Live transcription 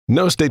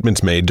No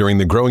statements made during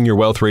the Growing Your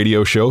Wealth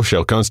radio show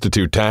shall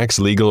constitute tax,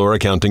 legal, or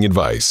accounting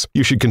advice.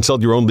 You should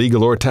consult your own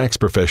legal or tax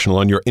professional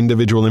on your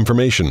individual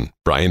information.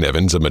 Brian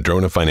Evans of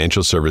Madrona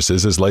Financial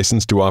Services is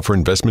licensed to offer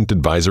investment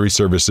advisory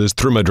services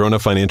through Madrona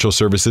Financial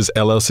Services,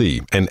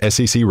 LLC, an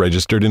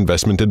SEC-registered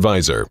investment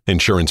advisor.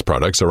 Insurance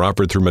products are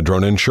offered through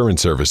Madrona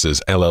Insurance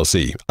Services,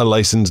 LLC, a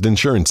licensed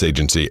insurance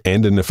agency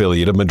and an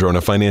affiliate of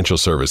Madrona Financial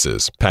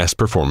Services. Past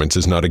performance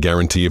is not a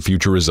guarantee of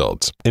future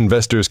results.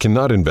 Investors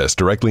cannot invest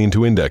directly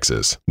into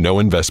indexes. No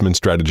investment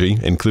strategy,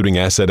 including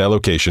asset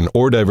allocation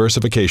or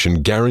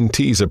diversification,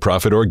 guarantees a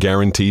profit or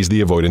guarantees the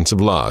avoidance of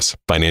loss.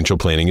 Financial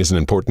planning is an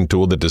important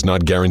tool that does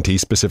not guarantee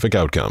specific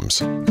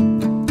outcomes.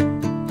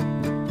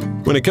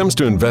 When it comes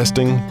to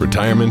investing,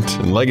 retirement,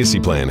 and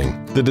legacy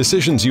planning, the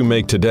decisions you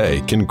make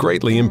today can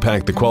greatly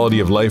impact the quality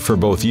of life for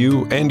both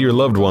you and your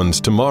loved ones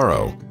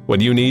tomorrow.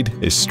 What you need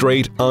is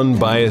straight,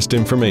 unbiased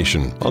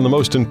information on the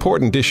most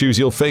important issues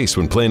you'll face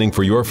when planning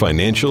for your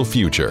financial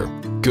future.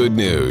 Good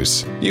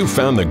news. You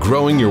found the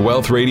Growing Your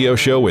Wealth radio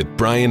show with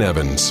Brian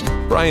Evans.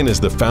 Brian is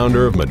the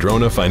founder of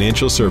Madrona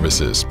Financial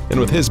Services, and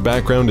with his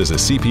background as a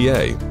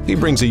CPA, he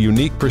brings a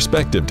unique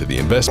perspective to the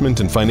investment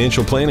and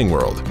financial planning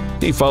world.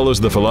 He follows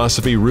the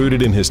philosophy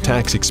rooted in his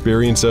tax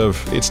experience of,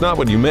 it's not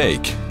what you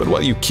make, but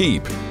what you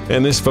keep.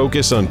 And this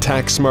focus on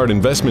tax-smart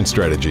investment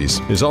strategies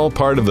is all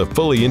part of the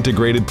fully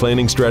integrated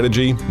planning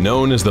strategy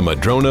known as the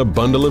Madrona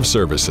Bundle of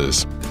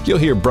Services. You'll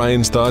hear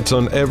Brian's thoughts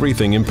on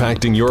everything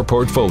impacting your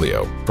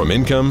portfolio, from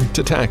income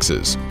to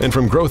taxes, and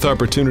from growth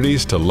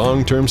opportunities to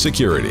long-term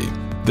security.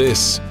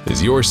 This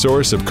is your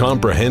source of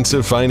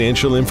comprehensive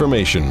financial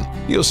information.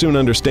 You'll soon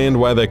understand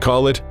why they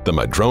call it the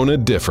Madrona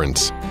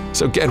Difference.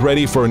 So get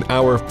ready for an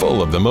hour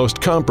full of the most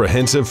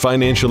comprehensive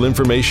financial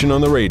information on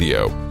the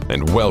radio.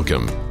 And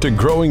welcome to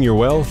Growing Your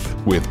Wealth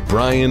with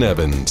Brian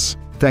Evans.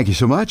 Thank you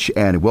so much,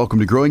 and welcome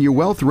to Growing Your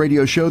Wealth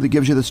radio show that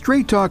gives you the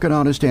straight talk and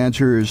honest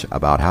answers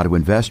about how to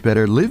invest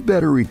better, live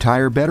better,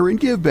 retire better, and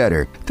give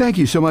better. Thank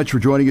you so much for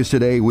joining us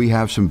today. We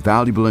have some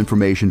valuable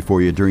information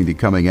for you during the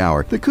coming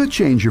hour that could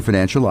change your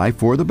financial life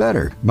for the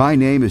better. My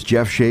name is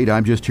Jeff Shade.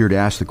 I'm just here to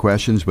ask the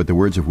questions, but the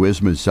words of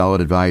wisdom and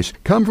solid advice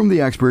come from the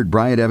expert,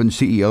 Brian Evans,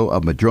 CEO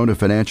of Madrona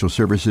Financial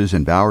Services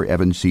and Bauer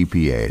Evans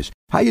CPAs.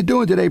 How you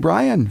doing today,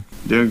 Brian?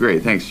 Doing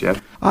great. Thanks,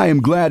 Jeff. I am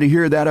glad to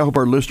hear that. I hope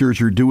our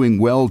listeners are doing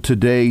well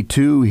today,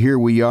 too. Here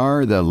we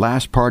are, the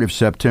last part of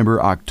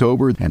September,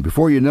 October. And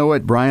before you know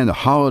it, Brian, the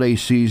holiday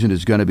season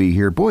is going to be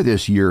here. Boy,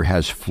 this year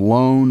has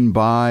flown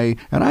by.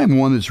 And I'm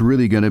one that's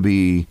really going to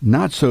be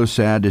not so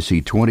sad to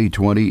see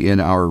 2020 in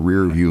our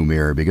rearview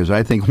mirror, because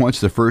I think once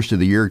the first of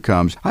the year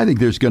comes, I think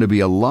there's going to be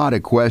a lot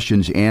of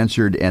questions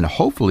answered, and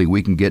hopefully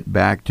we can get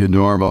back to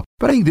normal.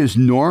 But I think this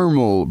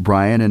normal,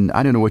 Brian, and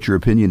I don't know what your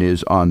opinion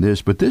is on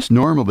this, but this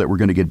normal that we're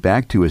going to get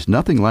back to is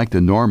nothing like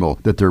the normal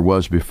that there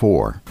was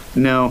before.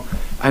 No,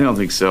 I don't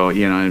think so.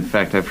 In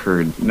fact, I've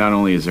heard not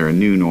only is there a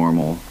new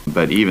normal,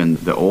 but even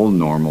the old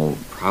normal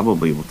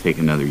probably will take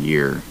another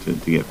year to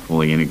get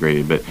fully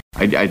integrated. But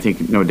I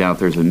think no doubt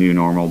there's a new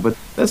normal, but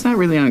that's not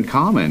really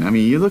uncommon. I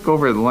mean, you look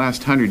over the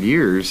last 100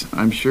 years,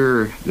 I'm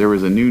sure there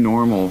was a new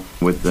normal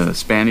with the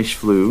Spanish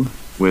flu,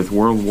 with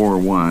World War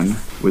I,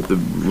 with the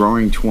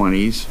Roaring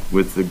 '20s,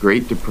 with the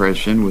Great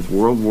Depression, with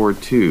World War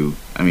II.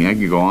 I mean, I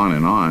could go on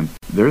and on.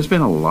 There's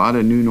been a lot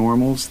of new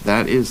normals.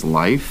 That is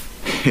life.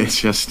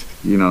 It's just,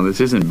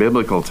 this isn't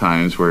biblical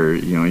times where,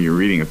 you're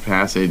reading a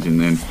passage and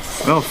then,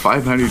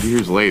 500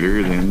 years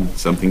later, then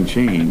something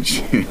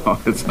changed.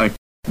 It's like,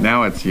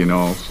 now it's,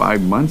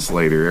 5 months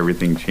later,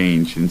 everything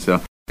changed. And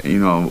so,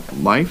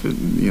 life,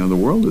 the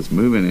world is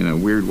moving in a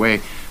weird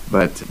way.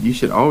 But you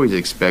should always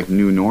expect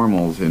new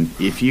normals, and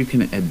if you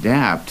can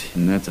adapt,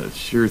 and that's a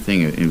sure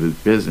thing in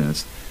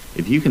business,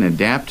 if you can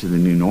adapt to the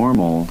new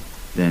normal,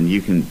 then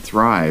you can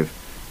thrive.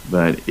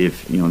 But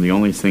if, the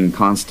only thing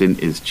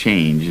constant is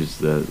change, is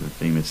the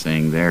famous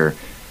saying there.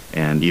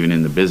 And even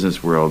in the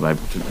business world,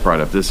 I've brought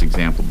up this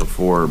example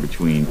before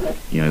between,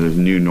 there's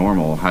new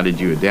normal. How did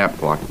you adapt,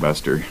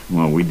 Blockbuster?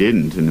 Well, we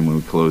didn't, and then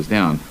we closed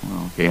down.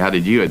 Well, okay, how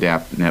did you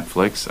adapt,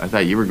 Netflix? I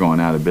thought you were going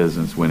out of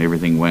business when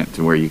everything went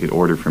to where you could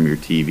order from your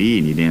TV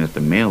and you didn't have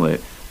to mail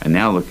it. And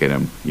now look at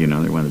them. They're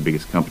one of the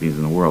biggest companies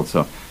in the world.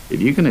 So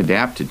if you can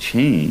adapt to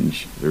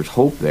change, there's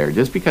hope there.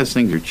 Just because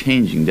things are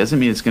changing doesn't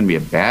mean it's going to be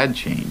a bad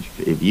change.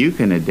 If you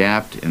can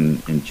adapt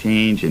and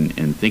change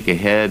and think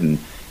ahead and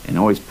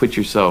always put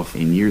yourself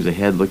in years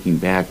ahead looking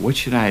back, what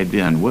should I have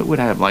done? What would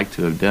I have liked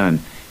to have done?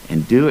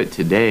 And do it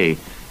today.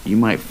 You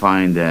might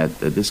find that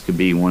this could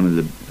be one of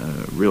the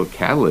real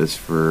catalysts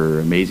for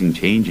amazing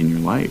change in your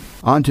life.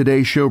 On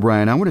today's show,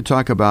 Brian, I want to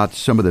talk about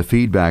some of the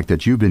feedback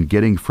that you've been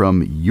getting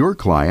from your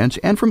clients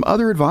and from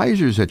other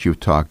advisors that you've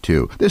talked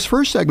to. This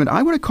first segment,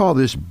 I want to call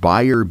this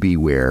buyer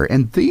beware.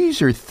 And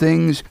these are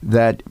things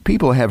that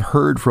people have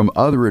heard from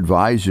other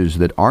advisors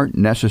that aren't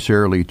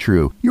necessarily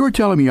true. You were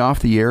telling me off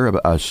the air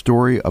about a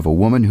story of a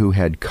woman who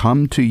had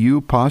come to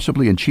you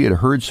possibly, and she had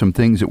heard some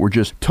things that were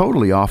just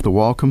totally off the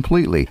wall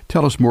completely.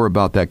 Tell us more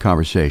about that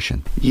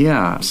conversation.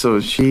 Yeah, so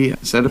she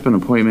set up an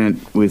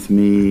appointment with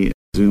me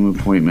Zoom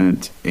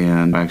appointment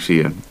and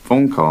actually a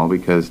phone call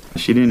because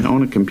she didn't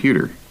own a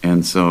computer.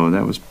 And so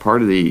that was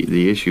part of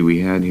the issue we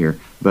had here.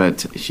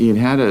 But she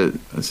had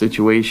a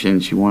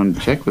situation. She wanted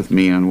to check with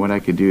me on what I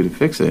could do to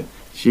fix it.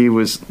 She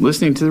was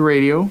listening to the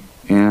radio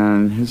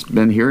and has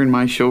been hearing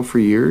my show for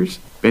years,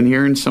 been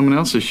hearing someone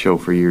else's show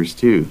for years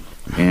too.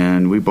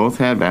 And we both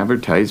have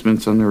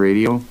advertisements on the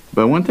radio.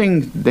 But one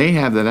thing they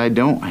have that I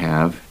don't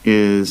have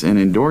is an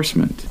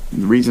endorsement.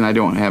 The reason I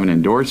don't have an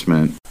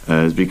endorsement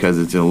is because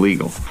it's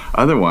illegal.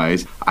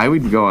 Otherwise, I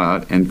would go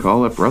out and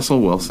call up Russell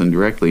Wilson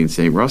directly and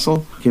say,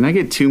 Russell, can I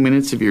get 2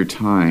 minutes of your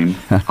time?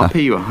 I'll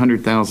pay you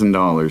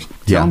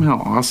 $100,000. Tell them how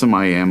awesome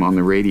I am on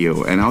the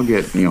radio, and I'll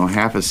get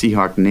half a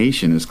Seahawk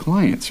Nation as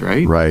clients,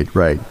 right?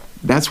 Right.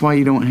 That's why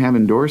you don't have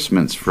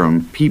endorsements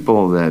from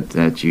people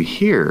that you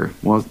hear.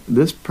 Well,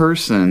 this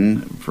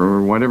person,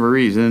 for whatever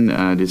reason,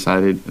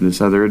 decided,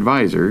 this other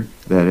advisor,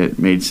 that it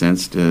made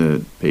sense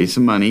to pay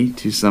some money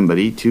to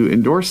somebody to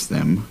endorse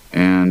them.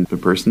 And the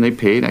person they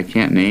paid, I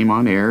can't name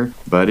on air,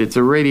 but it's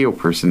a radio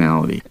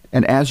personality.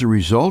 And as a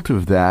result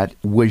of that,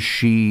 was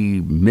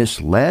she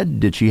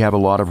misled? Did she have a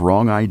lot of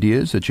wrong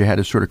ideas that you had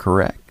to sort of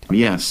correct?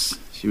 Yes.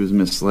 She was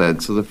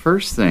misled. So the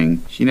first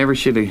thing, she never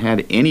should have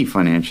had any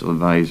financial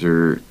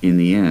advisor in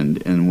the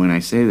end. And when I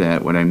say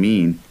that, what I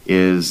mean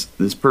is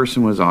this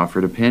person was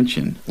offered a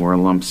pension or a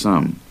lump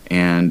sum.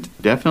 And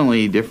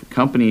definitely different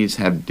companies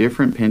have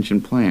different pension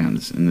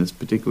plans. In this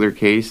particular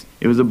case,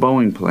 it was a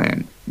Boeing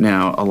plan.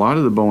 Now, a lot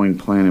of the Boeing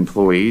plan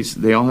employees,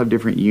 they all have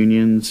different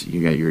unions.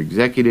 You got your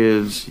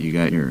executives, you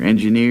got your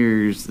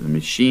engineers, the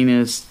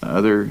machinists,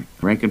 other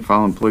rank and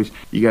file employees.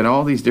 You got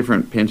all these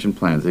different pension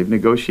plans. They've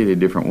negotiated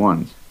different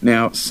ones.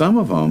 Now, some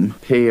of them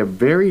pay a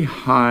very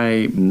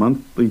high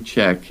monthly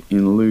check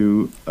in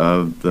lieu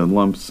of the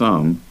lump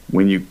sum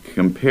when you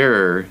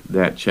compare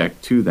that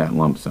check to that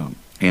lump sum.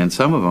 And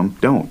some of them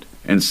don't.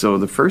 And so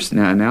the first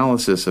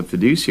analysis a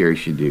fiduciary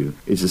should do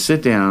is to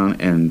sit down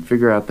and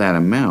figure out that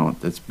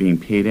amount that's being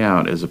paid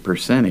out as a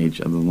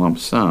percentage of the lump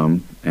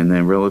sum, and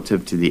then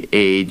relative to the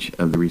age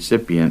of the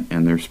recipient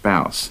and their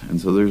spouse. And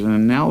so there's an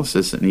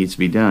analysis that needs to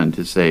be done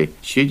to say,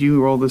 should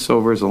you roll this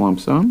over as a lump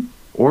sum?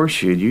 Or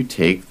should you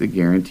take the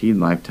guaranteed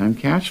lifetime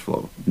cash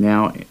flow?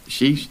 Now,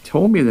 she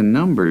told me the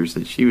numbers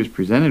that she was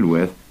presented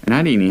with, and I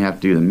didn't even have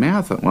to do the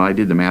math. Well, I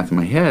did the math in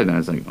my head, and I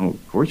was like, oh,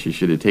 of course you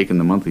should have taken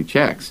the monthly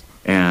checks.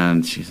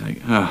 And she's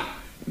like,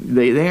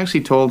 They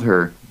actually told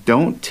her,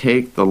 don't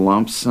take the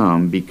lump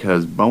sum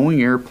because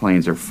Boeing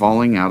airplanes are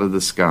falling out of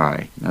the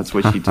sky. That's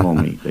what she told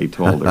me. They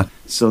told her.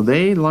 So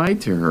they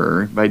lied to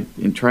her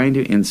in trying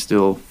to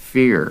instill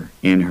fear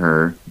in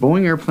her.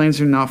 Boeing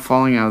airplanes are not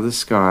falling out of the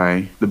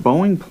sky. The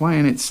Boeing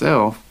plan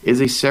itself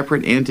is a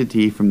separate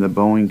entity from the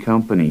Boeing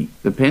company.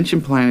 The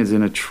pension plan is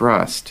in a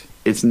trust.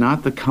 It's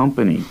not the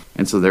company.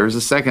 And so there's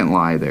a second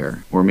lie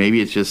there. Or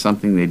maybe it's just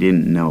something they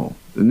didn't know.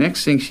 The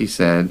next thing she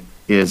said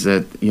is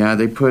that,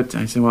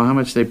 I said, well, how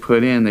much they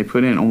put in? They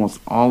put in almost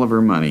all of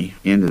her money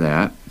into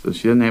that. So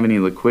she doesn't have any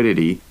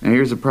liquidity. Now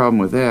here's the problem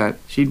with that.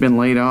 She'd been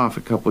laid off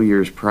a couple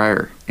years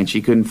prior, and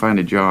she couldn't find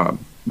a job.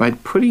 By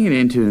putting it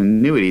into an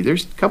annuity,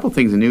 there's a couple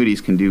things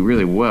annuities can do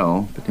really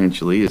well,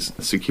 potentially, is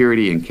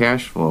security and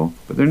cash flow,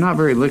 but they're not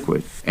very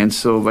liquid. And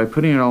so by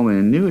putting it all in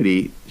an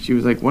annuity, she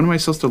was like, what am I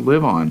supposed to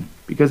live on?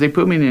 Because they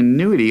put me in an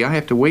annuity, I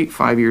have to wait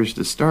 5 years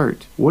to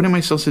start. What am I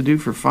supposed to do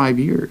for 5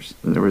 years?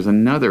 There was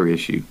another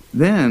issue.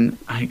 Then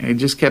I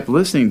just kept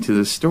listening to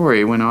this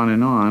story, went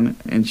on,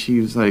 and she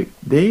was like,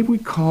 they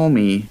would call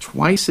me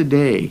twice a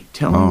day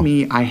telling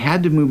me I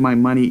had to move my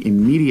money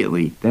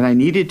immediately, that I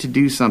needed to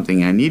do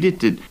something. I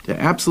needed to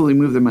absolutely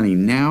move the money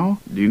now.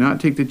 Do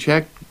not take the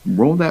check.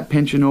 Roll that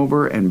pension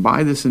over and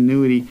buy this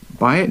annuity.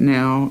 Buy it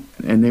now.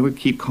 And they would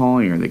keep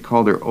calling her. They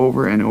called her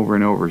over and over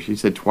and over. She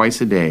said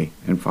twice a day.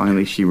 And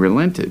finally she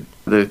relented.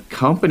 The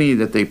company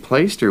that they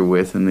placed her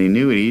with in the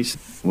annuities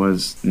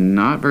was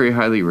not very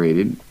highly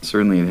rated.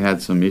 Certainly it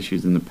had some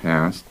issues in the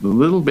past. The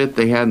little bit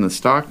they had in the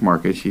stock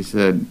market, she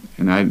said,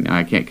 and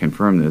I can't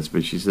confirm this,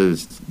 but she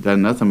says it's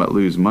done nothing but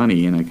lose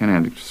money. And I kind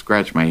of had to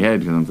scratch my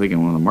head because I'm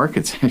thinking, well, the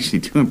market's actually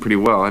doing pretty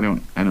well. I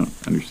don't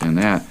understand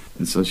that.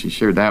 And so she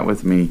shared that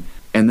with me.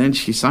 And then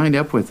she signed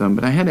up with them,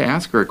 but I had to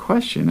ask her a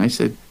question. I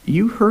said,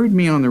 you heard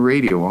me on the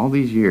radio all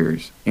these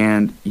years,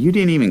 and you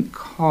didn't even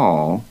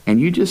call,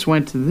 and you just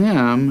went to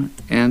them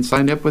and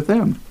signed up with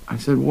them. I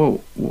said,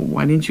 well,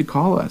 why didn't you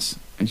call us?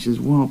 And she says,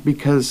 well,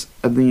 because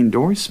of the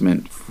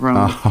endorsement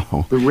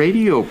from the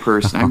radio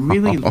person. I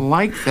really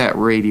liked that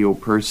radio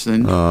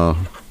person.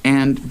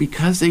 And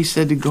because they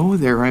said to go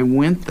there, I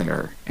went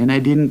there, and I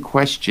didn't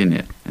question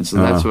it. And so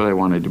that's what I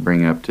wanted to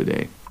bring up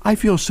today. I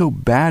feel so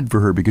bad for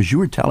her because you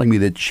were telling me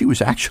that she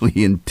was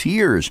actually in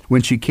tears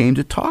when she came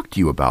to talk to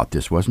you about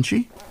this, wasn't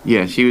she?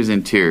 Yeah, she was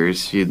in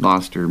tears. She had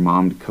lost her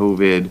mom to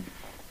COVID.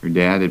 Her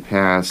dad had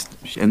passed.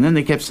 And then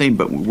they kept saying,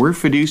 but we're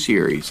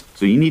fiduciaries,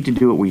 so you need to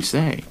do what we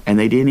say. And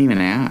they didn't even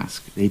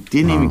ask. They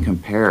didn't even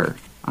compare.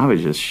 I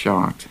was just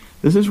shocked.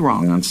 This is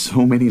wrong on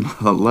so many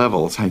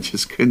levels. I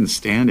just couldn't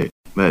stand it.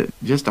 But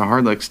just a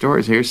hard luck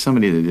story. Here's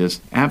somebody that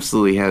just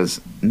absolutely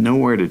has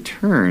nowhere to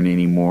turn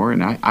anymore,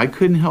 and I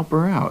couldn't help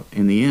her out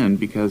in the end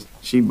because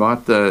she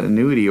bought the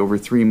annuity over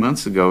 3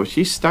 months ago.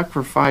 She's stuck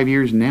for 5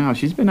 years now.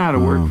 She's been out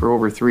of work for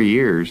over 3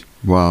 years.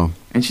 Wow.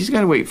 And she's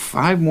got to wait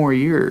 5 more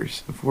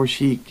years before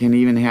she can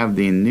even have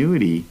the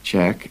annuity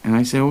check. And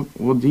I said,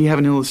 well, do you have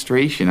an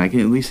illustration? I can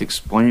at least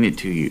explain it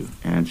to you.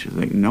 And she was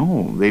like,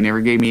 no, they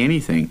never gave me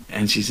anything.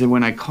 And she said,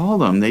 when I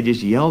called them, they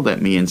just yelled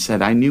at me and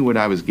said I knew what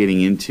I was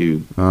getting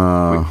into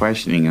with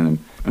questioning them.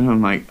 And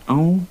I'm like,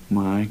 oh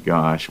my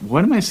gosh,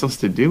 what am I supposed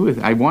to do with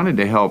it? I wanted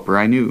to help her.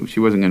 I knew she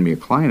wasn't going to be a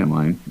client of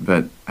mine,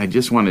 but I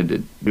just wanted to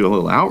do a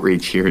little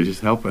outreach here,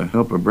 just help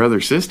a brother,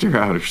 sister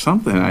out or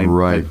something.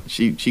 Right.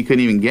 She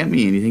couldn't even get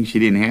me anything. She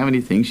didn't have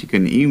anything. She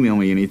couldn't email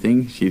me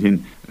anything. She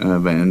didn't.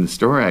 And the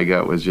story I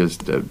got was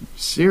just a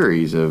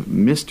series of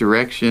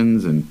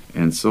misdirections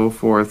and so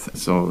forth.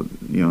 So,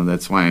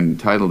 that's why I'm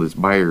entitled as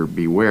Buyer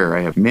Beware.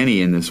 I have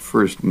many in this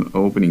first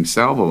opening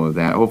salvo of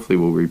that. Hopefully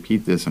we'll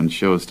repeat this on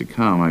shows to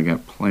come. I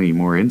got plenty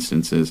more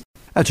instances.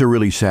 That's a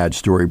really sad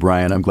story,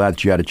 Brian. I'm glad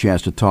that you had a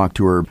chance to talk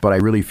to her, but I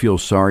really feel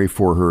sorry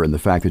for her and the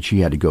fact that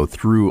she had to go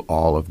through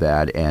all of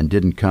that and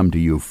didn't come to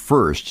you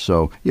first.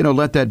 So,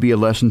 let that be a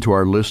lesson to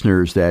our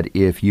listeners that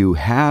if you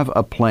have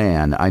a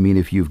plan,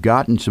 if you've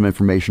gotten some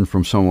information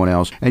from someone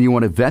else and you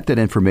want to vet that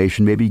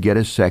information, maybe get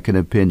a second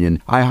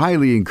opinion, I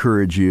highly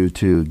encourage you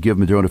to give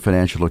Madrona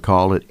Financial a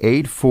call at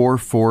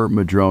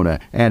 844-MADRONA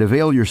and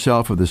avail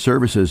yourself of the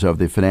services of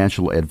the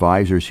financial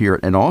advisors here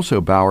and also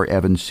Bauer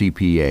Evans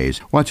CPAs.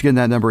 Once again,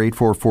 that number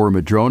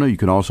 844-MADRONA. You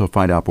can also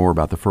find out more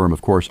about the firm,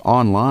 of course,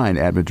 online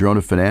at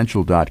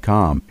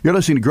madronafinancial.com. You're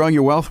listening to Growing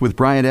Your Wealth with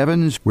Brian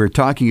Evans. We're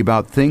talking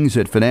about things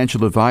that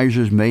financial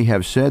advisors may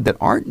have said that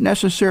aren't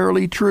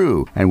necessarily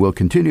true. And we'll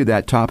continue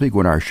that topic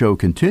when our show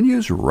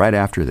continues right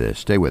after this.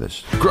 Stay with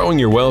us. Growing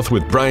Your Wealth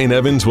with Brian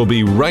Evans will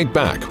be right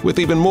back with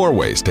even more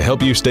ways to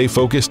help you stay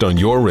focused on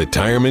your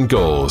retirement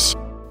goals.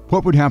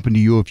 What would happen to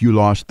you if you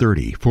lost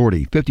 30,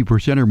 40,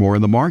 50% or more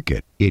in the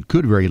market? It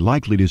could very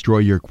likely destroy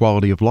your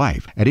quality of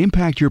life and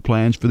impact your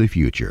plans for the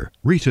future.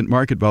 Recent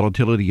market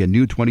volatility and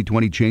new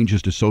 2020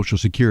 changes to Social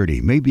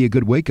Security may be a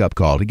good wake-up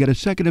call to get a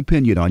second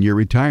opinion on your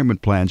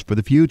retirement plans for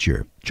the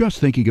future. Just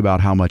thinking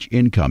about how much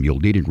income you'll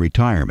need in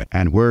retirement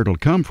and where it'll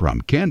come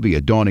from can be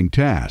a daunting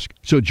task.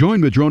 So join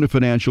Madrona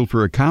Financial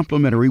for a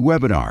complimentary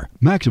webinar,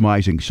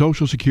 Maximizing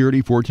Social Security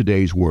for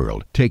Today's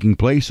World, taking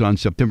place on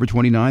September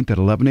 29th at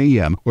 11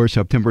 a.m. or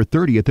September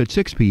 30th at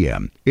 6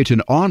 p.m. It's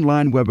an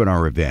online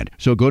webinar event,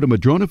 so go to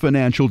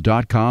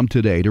madronafinancial.com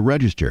today to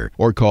register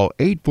or call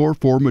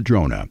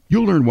 844-MADRONA.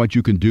 You'll learn what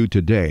you can do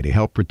today to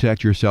help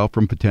protect yourself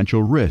from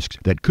potential risks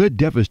that could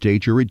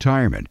devastate your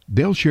retirement.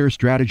 They'll share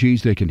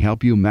strategies that can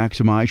help you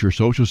maximize your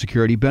Social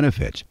Security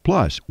benefits,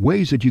 plus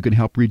ways that you can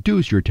help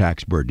reduce your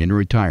tax burden in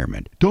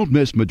retirement. Don't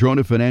miss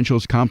Madrona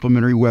Financial's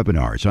complimentary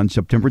webinars on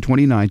September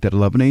 29th at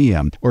 11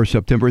 a.m. or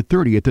September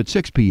 30th at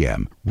 6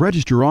 p.m.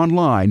 Register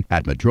online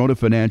at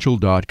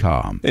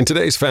madronafinancial.com. In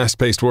today's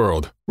fast-paced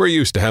world, we're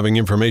used to having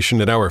information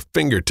at our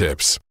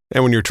fingertips.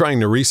 And when you're trying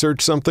to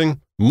research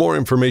something, more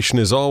information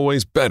is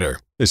always better,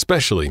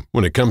 especially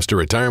when it comes to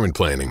retirement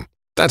planning.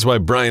 That's why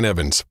Brian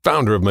Evans,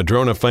 founder of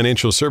Madrona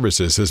Financial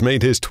Services, has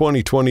made his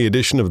 2020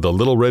 edition of the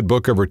Little Red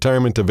Book of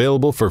Retirement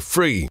available for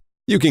free.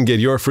 You can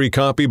get your free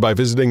copy by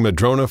visiting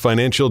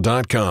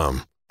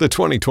madronafinancial.com. The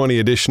 2020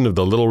 edition of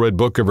the Little Red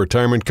Book of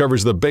Retirement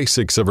covers the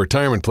basics of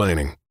retirement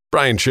planning.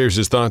 Brian shares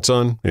his thoughts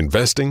on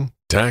investing,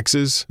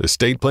 taxes,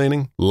 estate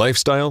planning,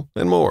 lifestyle,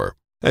 and more.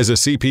 As a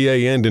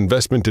CPA and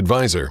investment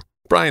advisor,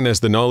 Brian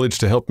has the knowledge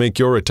to help make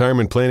your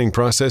retirement planning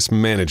process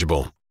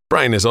manageable.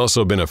 Brian has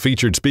also been a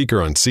featured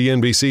speaker on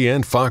CNBC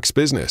and Fox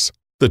Business.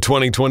 The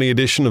 2020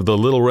 edition of the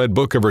Little Red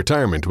Book of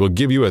Retirement will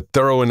give you a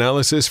thorough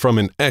analysis from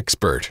an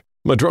expert.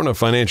 Madrona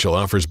Financial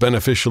offers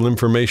beneficial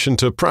information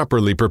to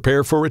properly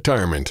prepare for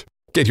retirement.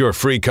 Get your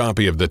free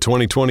copy of the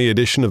 2020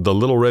 edition of the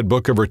Little Red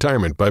Book of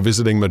Retirement by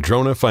visiting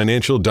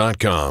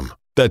madronafinancial.com.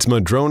 That's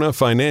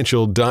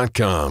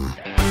madronafinancial.com.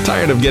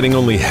 Tired of getting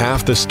only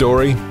half the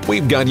story?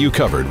 We've got you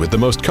covered with the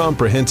most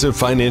comprehensive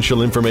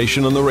financial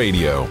information on the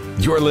radio.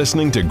 You're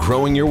listening to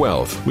Growing Your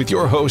Wealth with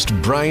your host,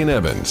 Brian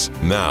Evans.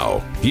 Now,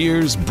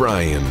 here's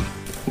Brian.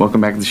 Welcome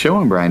back to the show.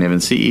 I'm Brian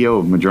Evans, CEO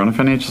of Madrona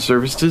Financial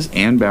Services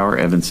and Bauer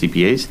Evans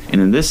CPAs.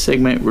 And in this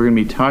segment, we're going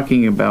to be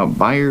talking about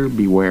buyer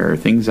beware,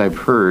 things I've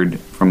heard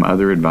from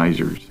other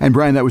advisors. And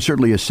Brian, that was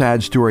certainly a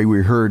sad story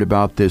we heard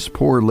about this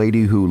poor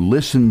lady who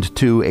listened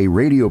to a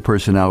radio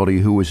personality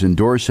who was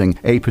endorsing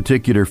a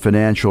particular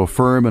financial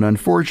firm. And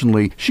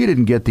unfortunately, she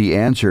didn't get the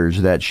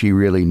answers that she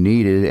really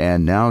needed.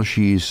 And now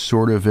she's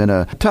sort of in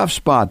a tough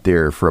spot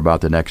there for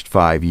about the next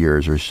 5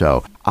 years or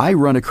so. I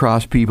run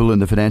across people in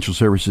the financial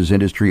services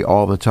industry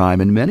all the time,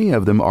 and many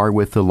of them are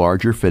with the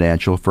larger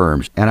financial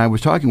firms. And I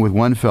was talking with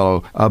one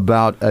fellow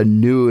about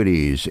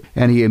annuities,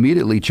 and he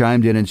immediately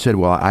chimed in and said,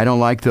 well, I don't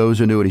like those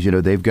annuities.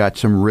 annuities, they've got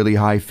some really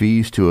high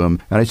fees to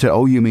them. And I said,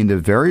 oh, you mean the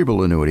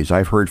variable annuities?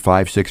 I've heard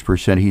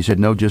 5-6%. He said,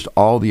 no, just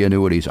all the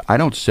annuities. I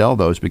don't sell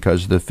those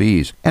because of the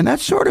fees. And that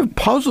sort of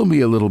puzzled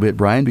me a little bit,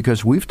 Brian,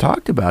 because we've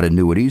talked about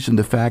annuities and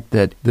the fact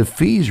that the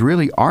fees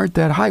really aren't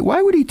that high.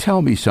 Why would he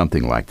tell me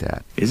something like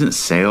that? Isn't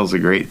sales a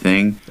great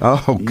thing?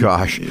 Oh,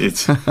 gosh.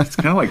 It's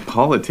kind of like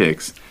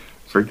politics.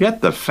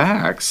 Forget the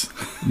facts.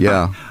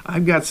 Yeah.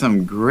 I've got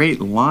some great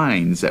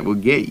lines that will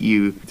get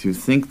you to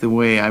think the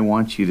way I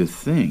want you to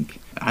think.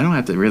 I don't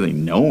have to really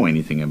know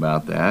anything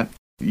about that.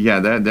 Yeah,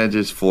 that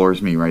just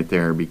floors me right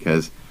there,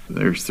 because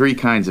there's 3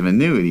 kinds of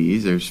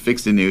annuities. There's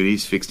fixed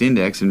annuities, fixed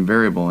index, and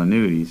variable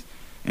annuities.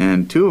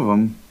 And 2 of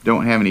them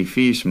don't have any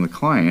fees from the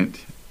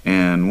client,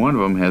 and 1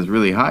 of them has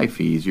really high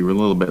fees. You were a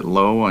little bit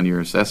low on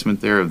your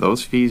assessment there of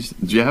those fees,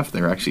 Jeff.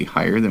 They're actually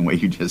higher than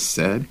what you just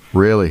said.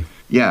 Really?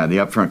 Yeah, the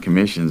upfront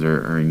commissions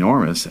are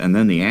enormous, and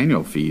then the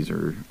annual fees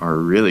are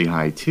really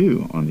high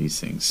too on these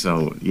things.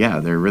 So yeah,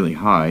 they're really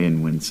high.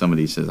 And when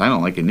somebody says, I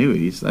don't like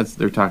annuities,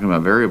 they're talking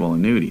about variable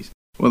annuities.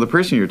 Well, the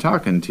person you're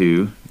talking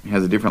to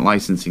has a different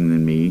licensing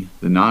than me,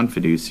 the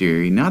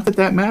non-fiduciary. Not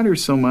that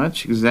matters so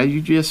much, because as you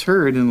just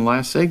heard in the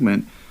last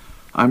segment,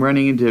 I'm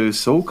running into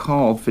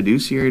so-called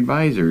fiduciary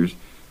advisors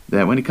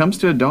that when it comes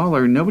to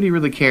 $1, nobody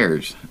really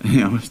cares.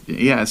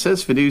 Yeah, it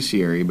says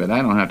fiduciary, but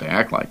I don't have to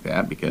act like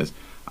that because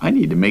I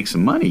need to make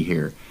some money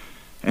here.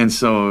 And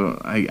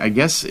so I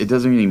guess it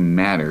doesn't really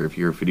matter if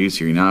you're a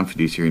fiduciary or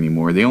non-fiduciary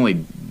anymore. The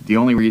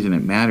only reason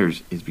it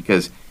matters is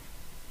because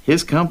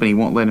his company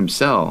won't let him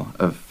sell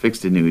a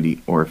fixed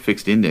annuity or a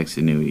fixed index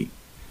annuity.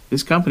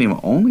 His company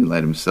will only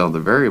let him sell the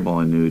variable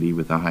annuity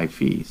with the high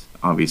fees.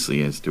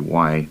 Obviously, as to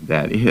why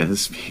that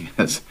is,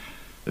 because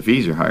the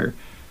fees are higher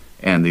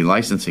and the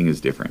licensing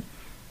is different.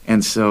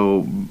 And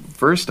so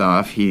first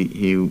off,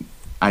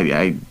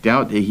 I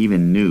doubt that he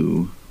even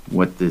knew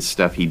what this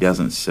stuff he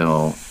doesn't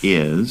sell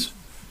is,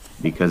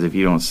 because if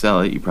you don't sell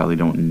it, you probably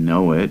don't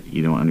know it,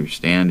 you don't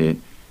understand it,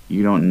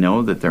 you don't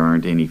know that there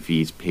aren't any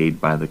fees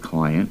paid by the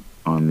client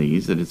on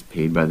these, that it's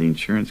paid by the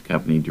insurance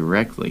company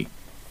directly.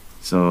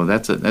 So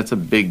that's a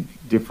big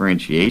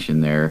differentiation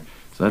there.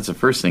 So that's the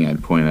first thing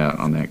I'd point out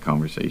on that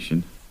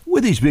conversation.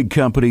 With these big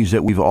companies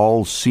that we've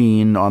all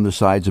seen on the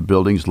sides of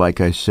buildings,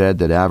 like I said,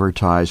 that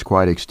advertise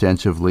quite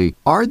extensively,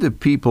 are the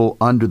people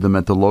under them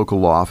at the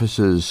local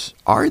offices,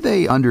 are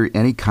they under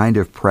any kind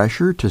of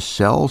pressure to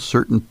sell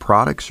certain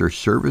products or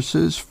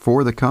services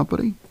for the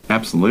company?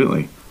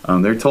 Absolutely.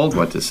 They're told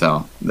what to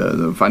sell.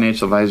 The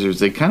financial advisors,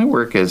 they kind of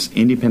work as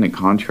independent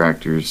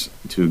contractors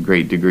to a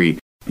great degree.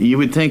 You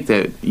would think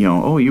that,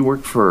 you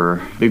work for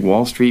a big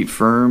Wall Street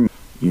firm,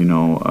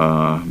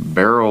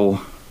 Barrel,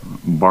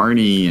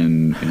 Barney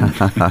and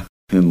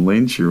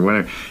Lynch or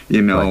whatever,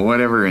 right.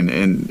 Whatever.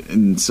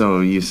 And so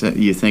you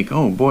think,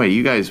 oh boy,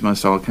 you guys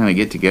must all kind of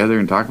get together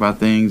and talk about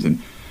things,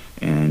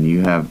 and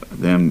you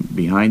have them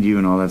behind you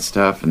and all that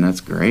stuff, and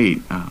that's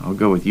great. I'll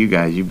go with you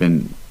guys. You've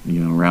been,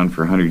 around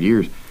for 100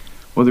 years.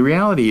 Well, the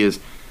reality is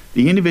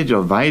the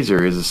individual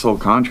advisor is a sole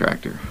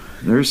contractor.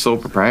 They're a sole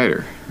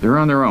proprietor. They're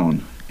on their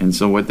own. And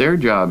so what their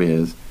job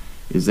is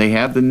they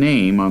have the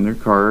name on their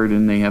card,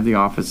 and they have the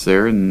office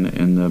there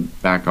in the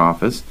back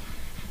office.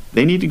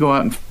 They need to go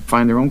out and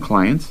find their own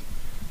clients.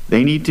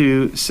 They need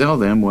to sell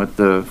them what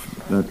the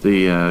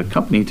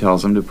company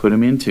tells them to put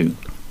them into.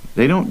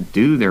 They don't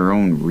do their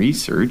own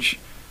research.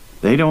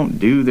 They don't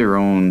do their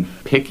own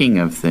picking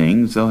of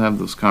things. They'll have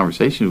those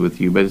conversations with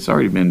you, but it's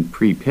already been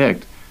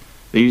pre-picked.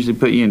 They usually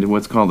put you into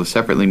what's called a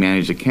separately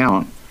managed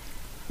account,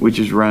 which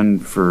is run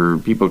for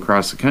people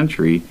across the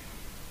country,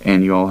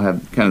 and you all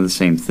have kind of the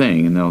same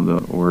thing. And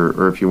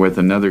or if you're with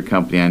another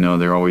company, I know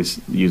they're always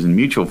using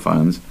mutual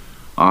funds,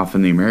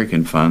 often the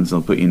American funds.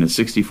 They'll put you in a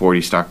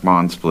 60-40 stock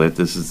bond split.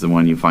 This is the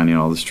one you find in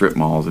all the strip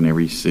malls in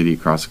every city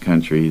across the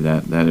country,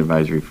 that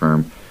advisory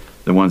firm.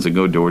 The ones that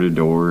go door to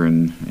door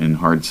and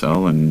hard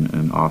sell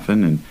and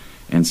often.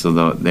 And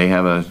so they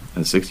have a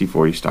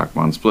 60-40 stock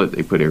bond split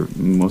they put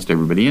most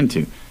everybody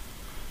into.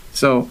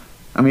 So,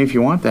 I mean, if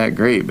you want that,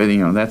 great, but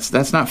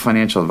that's not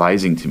financial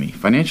advising to me.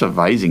 Financial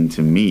advising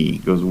to me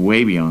goes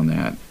way beyond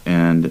that,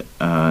 and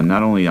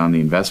not only on the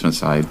investment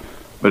side,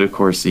 but of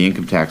course the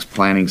income tax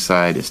planning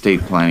side,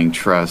 estate planning,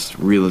 trust,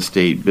 real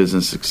estate,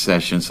 business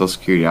succession, Social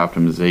Security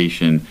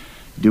optimization,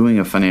 doing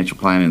a financial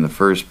plan in the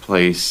first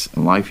place,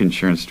 life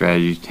insurance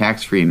strategy,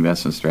 tax-free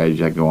investment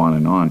strategy. I go on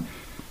and on.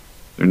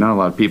 There are not a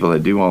lot of people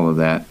that do all of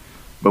that.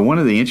 But one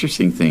of the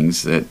interesting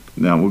things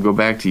we'll go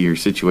back to your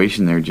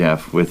situation there,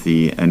 Jeff, with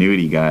the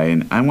annuity guy,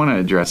 and I want to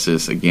address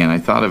this again. I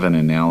thought of an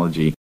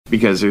analogy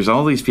because there's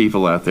all these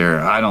people out there,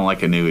 I don't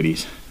like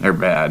annuities. They're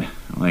bad.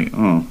 I'm like,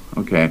 oh,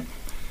 okay.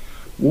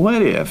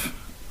 What if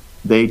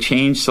they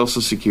changed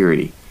Social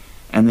Security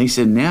and they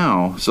said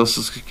now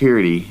Social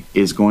Security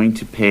is going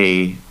to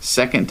pay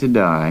second to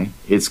die.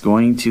 It's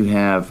going to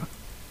have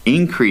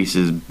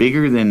increases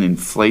bigger than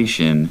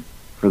inflation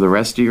for the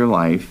rest of your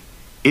life.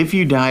 If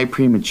you die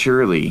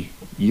prematurely,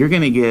 you're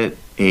going to get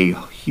a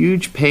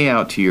huge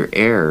payout to your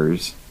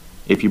heirs.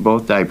 If you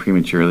both die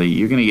prematurely,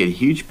 you're going to get a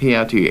huge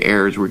payout to your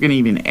heirs. We're going to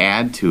even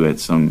add to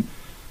it some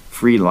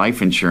free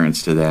life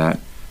insurance to that.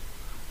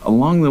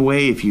 Along the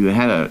way, if you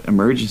had an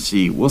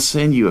emergency, we'll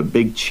send you a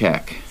big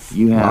check.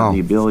 You have the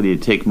ability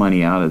to take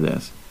money out of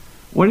this.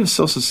 What if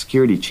Social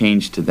Security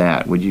changed to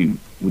that? Would you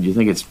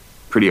think it's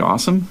pretty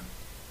awesome?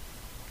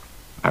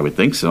 I would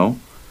think so.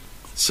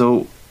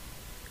 So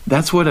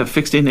that's what a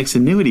fixed index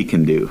annuity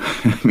can do.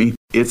 I mean,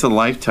 it's a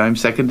lifetime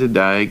second to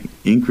die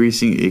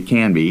increasing, it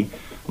can be,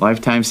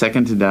 lifetime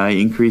second to die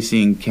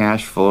increasing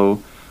cash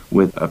flow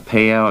with a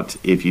payout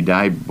if you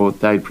both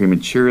died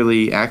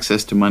prematurely,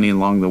 access to money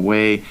along the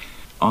way,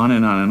 on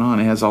and on and on.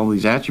 It has all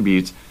these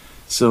attributes.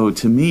 So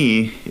to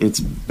me, it's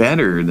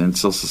better than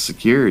Social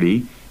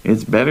Security.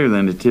 It's better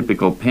than a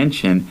typical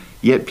pension.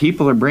 Yet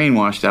people are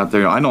brainwashed out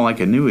there. I don't like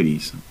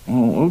annuities.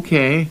 Oh,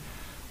 okay.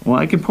 Well,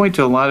 I can point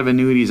to a lot of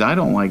annuities I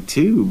don't like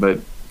too, but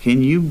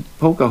can you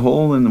poke a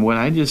hole in what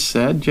I just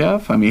said,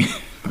 Jeff? I mean,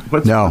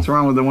 what's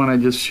wrong with the one I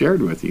just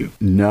shared with you?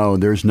 No,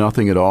 there's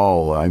nothing at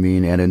all. I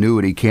mean, an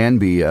annuity can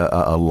be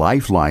a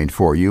lifeline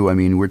for you. I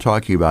mean, we're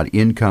talking about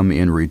income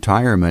in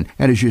retirement.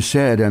 And as you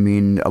said, I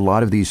mean, a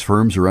lot of these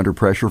firms are under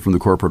pressure from the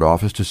corporate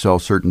office to sell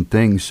certain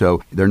things.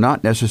 So they're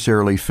not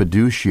necessarily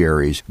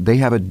fiduciaries. They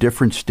have a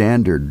different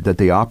standard that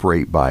they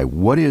operate by.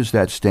 What is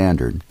that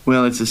standard?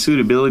 Well, it's a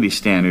suitability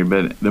standard.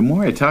 But the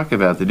more I talk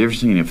about the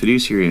difference between a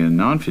fiduciary and a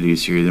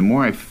non-fiduciary, the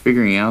more I'm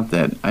figuring out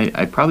that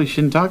I probably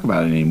shouldn't talk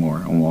about it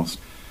anymore, almost.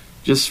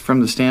 Just from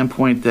the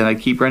standpoint that I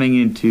keep running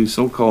into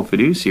so-called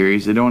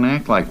fiduciaries that don't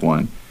act like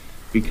one,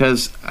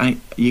 because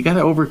you got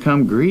to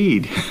overcome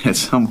greed at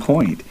some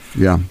point.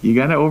 Yeah, you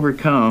got to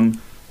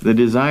overcome the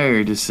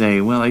desire to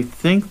say, well, I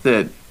think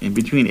that in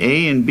between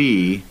A and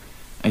B,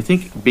 I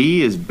think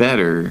B is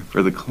better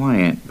for the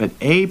client, but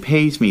A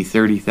pays me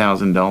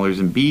 $30,000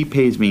 and B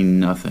pays me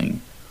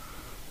nothing.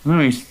 Let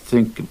me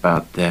think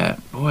about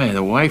that. Boy,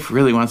 the wife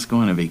really wants to go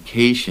on a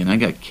vacation. I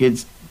got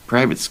kids'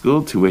 private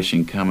school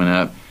tuition coming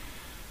up.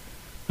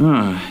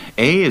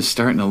 A is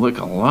starting to look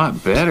a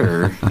lot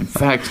better. In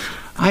fact,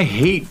 I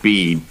hate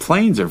B.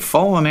 Planes are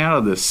falling out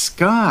of the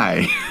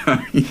sky.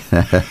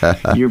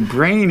 Your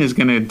brain is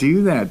going to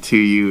do that to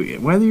you.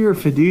 Whether you're a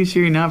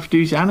fiduciary or not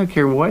fiduciary, I don't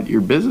care what your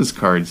business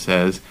card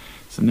says.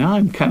 So now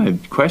I'm kind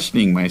of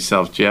questioning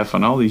myself, Jeff,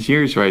 on all these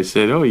years where I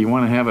said, oh, you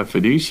want to have a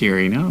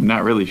fiduciary? No, I'm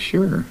not really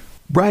sure.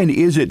 Brian,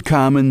 is it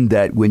common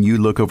that when you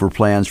look over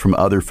plans from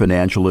other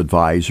financial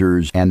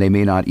advisors, and they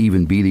may not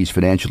even be these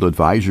financial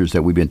advisors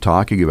that we've been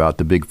talking about,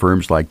 the big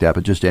firms like that,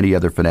 but just any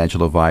other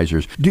financial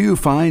advisors, do you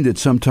find that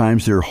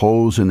sometimes there are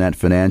holes in that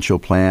financial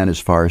plan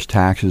as far as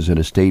taxes and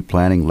estate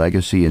planning,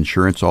 legacy,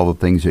 insurance, all the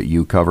things that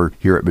you cover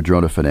here at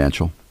Madrona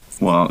Financial?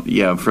 Well,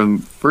 yeah,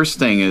 first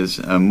thing is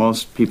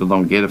most people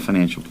don't get a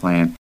financial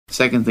plan.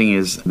 Second thing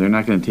is they're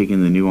not going to take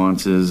in the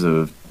nuances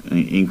of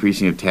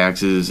increasing of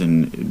taxes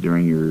and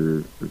during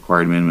your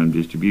required minimum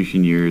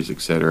distribution years,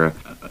 etc.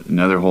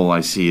 Another hole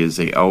I see is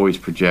they always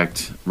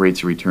project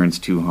rates of returns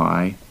too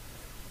high.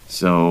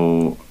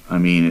 So, I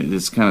mean,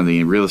 it's kind of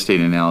the real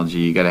estate analogy.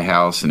 You got a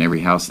house, and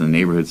every house in the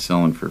neighborhood is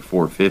selling for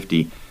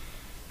 $450,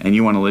 and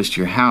you want to list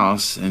your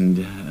house, and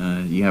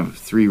you have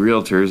 3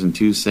 realtors, and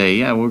 2 say,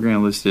 yeah, we're going to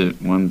list it.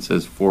 One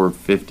says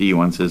 $450,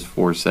 one says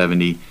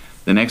 $470.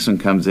 The next one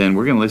comes in,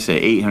 we're going to list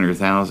it at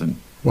 $800,000.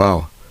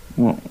 Wow.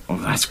 Well,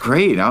 that's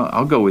great.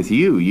 I'll go with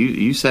you.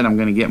 You said I'm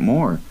going to get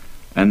more.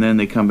 And then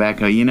they come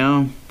back, we're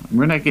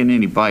not getting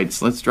any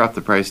bites. Let's drop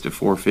the price to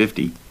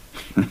 $450.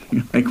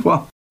 You're like,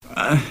 well,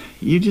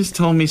 you just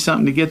told me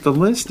something to get the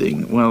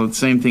listing. Well, the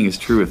same thing is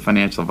true with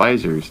financial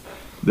advisors.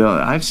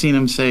 I've seen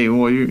them say,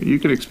 well, you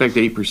could expect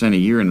 8% a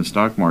year in the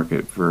stock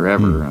market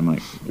forever. I'm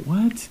like,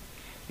 what?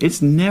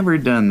 It's never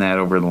done that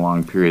over the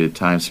long period of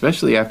time,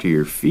 especially after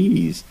your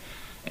fees.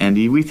 And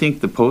do we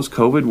think the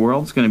post-COVID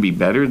world is going to be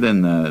better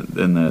than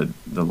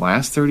the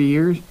last 30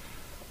 years?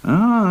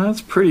 Oh,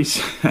 that's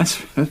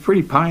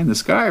pretty pie in the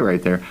sky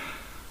right there.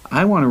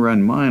 I want to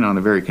run mine on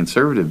a very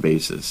conservative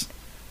basis,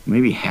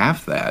 maybe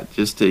half that,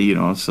 just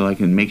to so I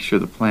can make sure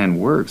the plan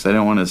works. I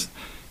don't want to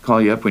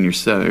call you up when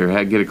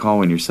you're get a call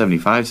when you're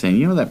 75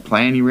 saying, that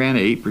plan you ran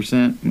at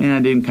 8%,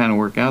 man, it didn't kind of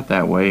work out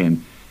that way,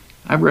 and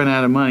I've run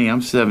out of money.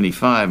 I'm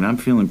 75 and I'm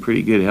feeling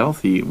pretty good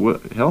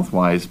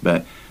health-wise,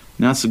 but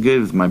not so good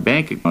with my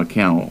bank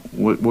account.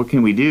 What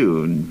can we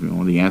do?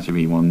 And the answer would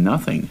be, well,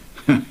 nothing.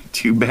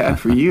 Too bad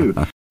for you.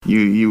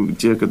 You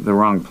took the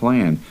wrong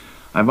plan.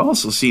 I've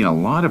also seen a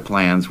lot of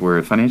plans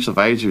where financial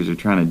advisors are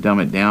trying to dumb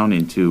it down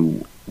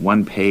into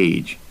one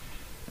page,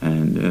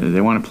 and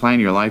they want to plan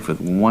your life with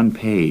one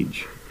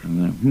page.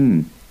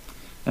 And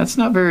that's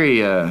not very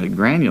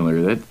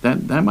granular.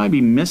 That might be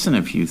missing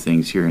a few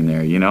things here and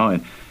there,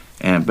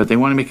 but they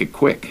want to make it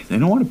quick. They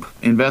don't want to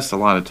invest a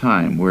lot of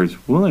time, whereas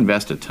we'll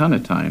invest a ton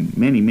of time,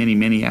 many, many,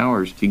 many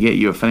hours to get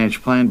you a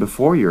financial plan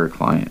before you're a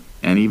client,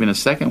 and even a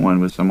second one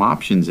with some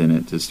options in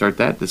it to start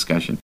that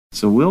discussion.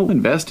 So we'll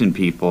invest in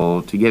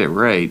people to get it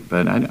right,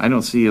 but I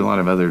don't see a lot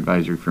of other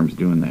advisory firms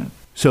doing that.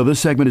 So this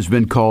segment has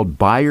been called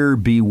Buyer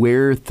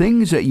Beware,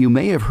 things that you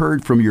may have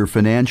heard from your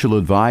financial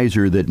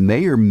advisor that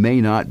may or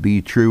may not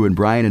be true. And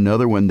Brian,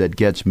 another one that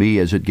gets me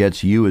as it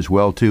gets you as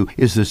well too,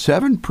 is the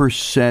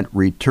 7%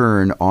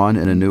 return on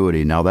an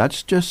annuity. Now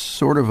that's just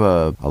sort of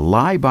a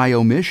lie by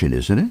omission,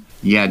 isn't it?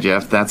 Yeah,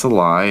 Jeff, that's a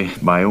lie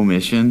by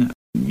omission.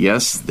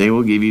 Yes, they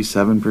will give you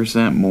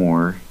 7%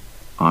 more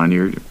on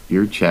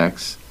your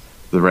checks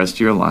for the rest of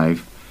your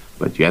life,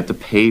 but you have to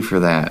pay for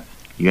that.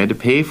 You had to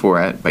pay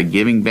for it by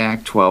giving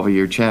back 12 of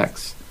your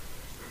checks.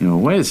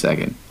 Wait a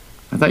second.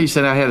 I thought you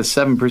said I had a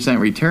 7%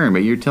 return, but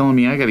you're telling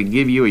me I got to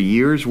give you a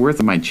year's worth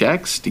of my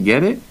checks to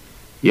get it?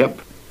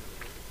 Yep.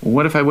 Well,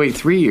 what if I wait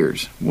 3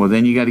 years? Well,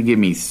 then you got to give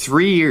me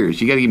 3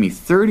 years. You got to give me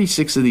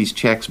 36 of these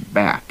checks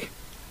back,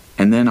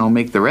 and then I'll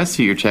make the rest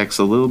of your checks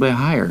a little bit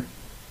higher.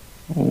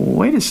 Well,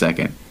 wait a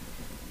second.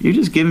 You're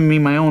just giving me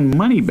my own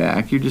money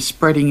back. You're just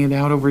spreading it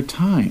out over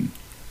time.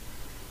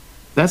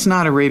 That's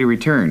not a rate of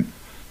return.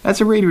 That's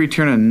a rate of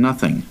return on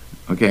nothing,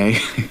 okay?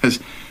 Because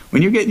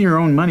when you're getting your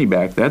own money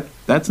back,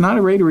 that's not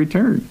a rate of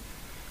return.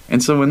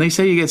 And so when they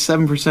say you get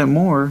 7%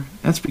 more,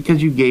 that's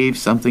because you gave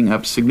something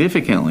up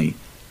significantly.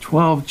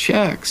 12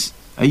 checks,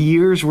 a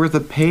year's worth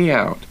of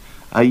payout,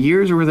 a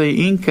year's worth of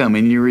income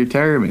in your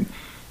retirement.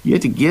 You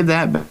have to give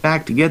that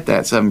back to get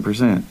that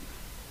 7%.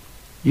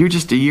 You're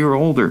just a year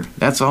older.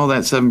 That's all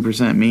that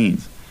 7%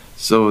 means.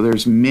 So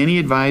there's many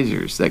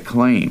advisors that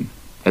claim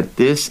that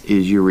this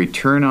is your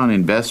return on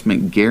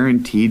investment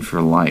guaranteed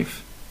for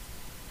life.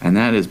 And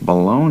that is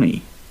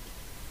baloney.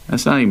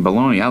 That's not even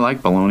baloney. I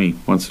like baloney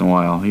once in a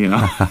while,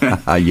 Yeah,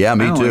 me I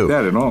don't too. like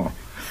that at all.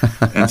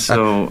 And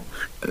so,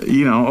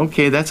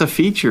 okay, that's a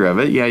feature of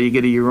it. Yeah, you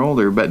get a year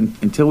older, but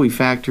until we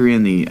factor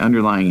in the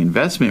underlying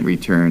investment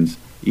returns,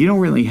 you don't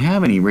really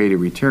have any rate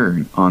of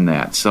return on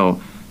that.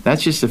 So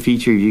that's just a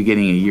feature of you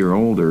getting a year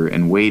older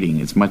and waiting.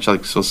 It's much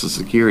like Social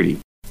Security.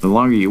 The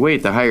longer you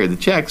wait, the higher the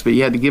checks, but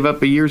you had to give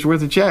up a year's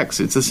worth of checks.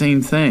 It's the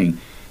same thing.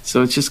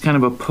 So it's just kind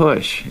of a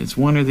push. It's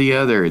one or the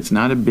other. It's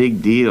not a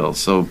big deal.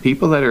 So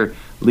people that are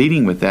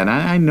leading with that,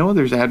 I know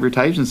there's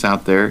advertisements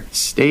out there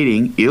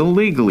stating,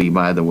 illegally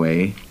by the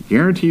way,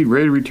 guaranteed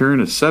rate of return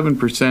of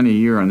 7% a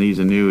year on these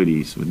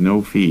annuities with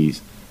no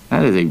fees.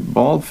 That is a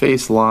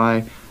bald-faced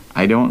lie.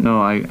 I don't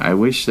know. I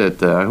wish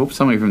that, I hope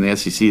somebody from the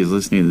SEC is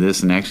listening to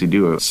this and actually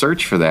do a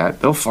search for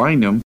that. They'll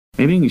find them.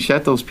 Maybe you can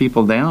shut those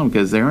people down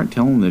because they aren't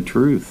telling the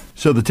truth.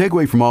 So the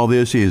takeaway from all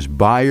this is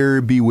buyer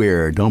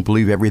beware. Don't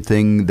believe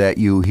everything that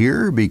you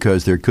hear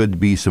because there could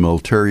be some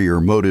ulterior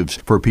motives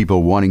for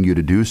people wanting you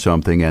to do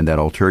something, and that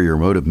ulterior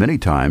motive many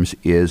times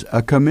is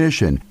a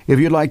commission. If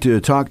you'd like to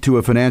talk to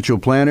a financial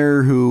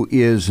planner who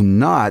is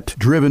not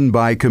driven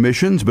by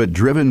commissions but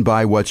driven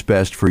by what's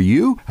best for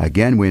you,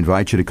 again, we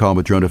invite you to call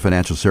Madrona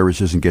Financial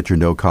Services and get your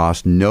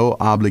no-cost,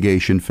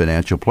 no-obligation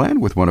financial plan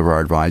with one of our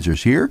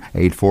advisors here.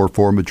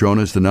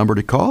 844-MADRONA is the number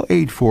to call,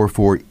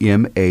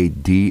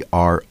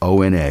 844-MADRONA.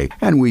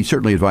 And we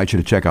certainly invite you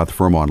to check out the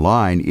firm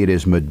online. It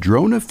is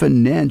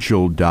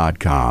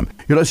MadronaFinancial.com.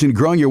 You're listening to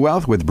Growing Your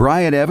Wealth with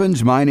Brian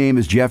Evans. My name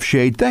is Jeff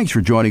Shade. Thanks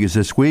for joining us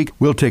this week.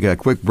 We'll take a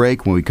quick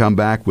break. When we come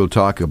back, we'll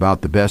talk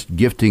about the best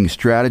gifting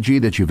strategy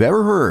that you've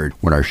ever heard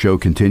when our show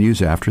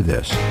continues after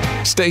this.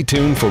 Stay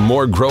tuned for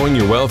more Growing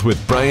Your Wealth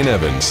with Brian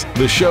Evans,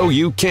 the show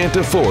you can't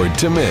afford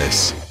to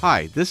miss.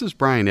 Hi, this is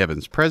Brian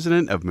Evans,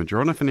 president of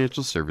Madrona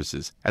Financial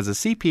Services. As a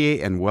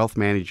CPA and wealth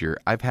manager,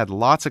 I've had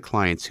lots of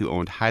clients who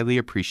owned highly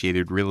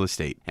appreciated real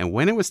estate. And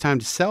when it was time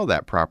to sell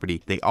that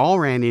property, they all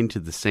ran into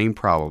the same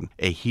problem,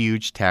 a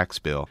huge tax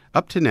bill.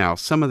 Up to now,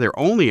 some of their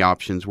only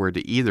options were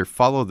to either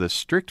follow the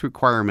strict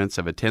requirements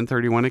of a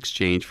 1031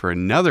 exchange for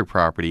another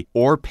property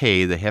or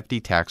pay the hefty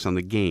tax on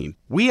the gain.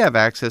 We have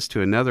access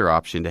to another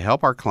option to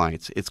help our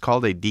clients. It's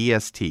called a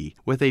DST.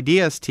 With a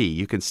DST,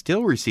 you can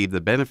still receive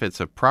the benefits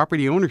of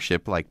property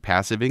ownership like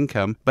passive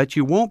income, but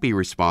you won't be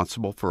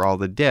responsible for all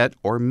the debt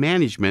or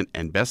management,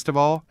 and best of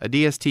all, a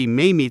DST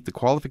may meet the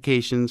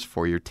qualifications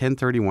for your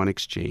 1031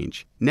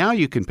 exchange. Now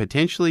you can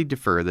potentially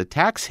defer the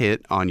tax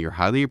hit on your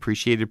highly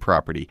appreciated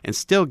property and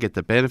still get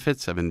the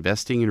benefits of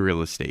investing in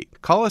real estate.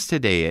 Call us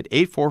today at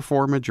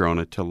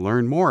 844-MADRONA to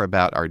learn more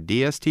about our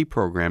DST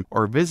program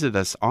or visit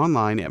us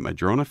online at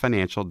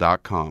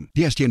MadronaFinancial.com.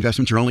 DST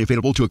investments are only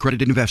available to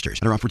accredited investors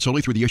and are offered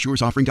solely through the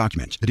issuers offering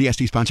documents. The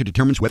DST sponsor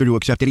determines whether to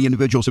accept any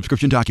individual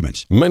subscription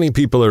documents. Many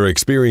people are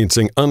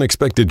experiencing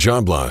unexpected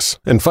job loss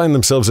and find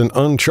themselves in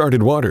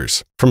uncharted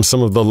waters. From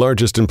some of the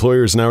largest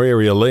employers in our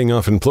area laying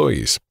off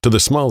employees to the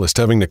smallest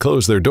having to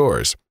close their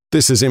doors,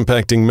 this is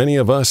impacting many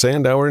of us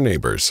and our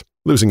neighbors.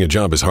 Losing a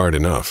job is hard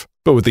enough,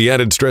 but with the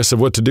added stress of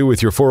what to do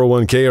with your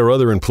 401k or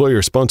other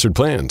employer-sponsored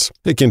plans,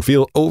 it can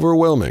feel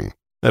overwhelming.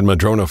 At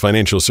Madrona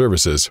Financial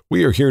Services,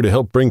 we are here to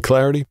help bring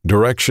clarity,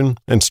 direction,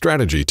 and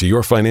strategy to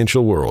your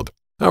financial world.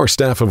 Our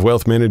staff of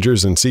wealth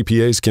managers and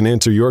CPAs can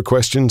answer your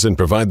questions and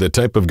provide the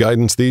type of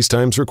guidance these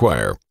times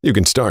require. You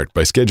can start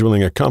by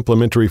scheduling a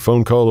complimentary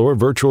phone call or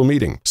virtual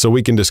meeting so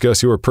we can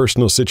discuss your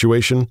personal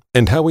situation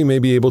and how we may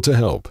be able to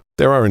help.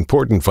 There are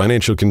important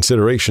financial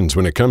considerations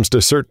when it comes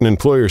to certain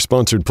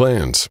employer-sponsored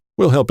plans.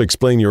 We'll help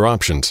explain your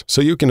options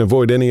so you can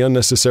avoid any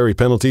unnecessary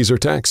penalties or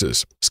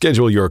taxes.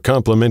 Schedule your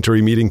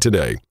complimentary meeting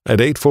today at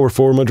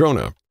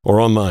 844-MADRONA or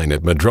online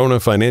at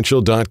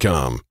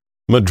madronafinancial.com.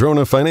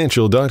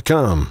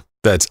 madronafinancial.com.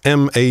 That's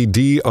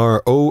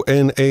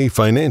MADRONA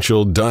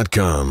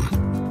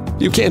financial.com.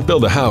 You can't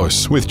build a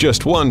house with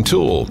just one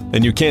tool,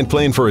 and you can't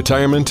plan for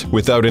retirement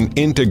without an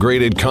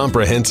integrated,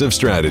 comprehensive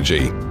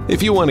strategy.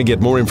 If you want to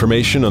get more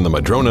information on the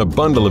Madrona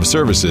bundle of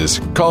services,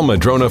 call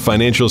Madrona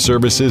Financial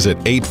Services at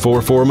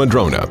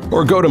 844-MADRONA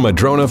or go to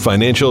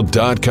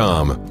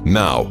madronafinancial.com.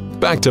 Now,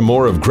 back to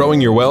more of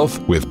Growing Your Wealth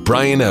with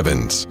Brian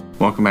Evans.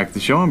 Welcome back to the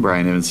show. I'm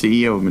Brian Evans,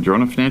 CEO of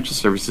Madrona Financial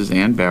Services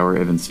and Bauer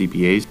Evans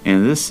CPAs. And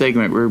in this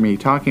segment, we're going to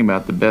be talking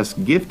about the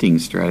best gifting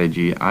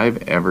strategy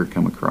I've ever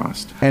come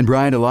across. And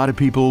Brian, a lot of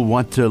people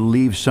want to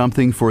leave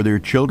something for their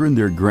children,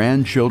 their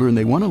grandchildren.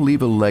 They want to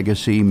leave a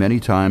legacy, many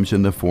times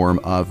in the form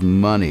of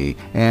money.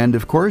 And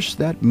of course,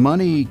 that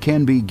money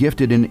can be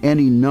gifted in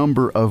any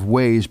number of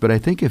ways. But I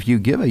think if you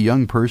give a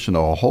young person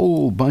a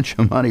whole bunch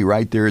of money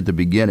right there at the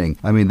beginning,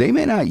 I mean, they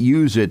may not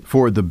use it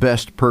for the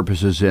best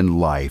purposes in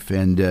life.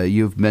 And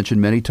you've mentioned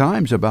many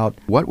times about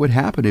what would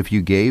happen if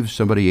you gave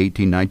somebody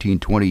 18, 19,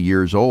 20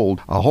 years old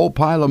a whole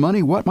pile of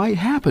money. What might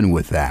happen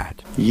with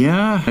that?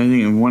 Yeah, I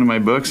think in one of my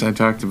books I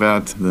talked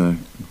about the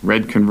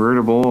red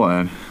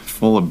convertible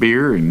full of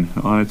beer and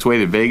on its way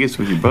to Vegas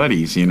with your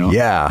buddies, you know.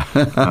 Yeah.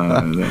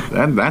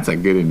 That's a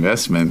good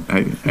investment.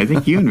 I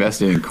think you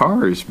invested in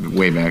cars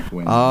way back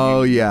when.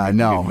 Oh, yeah.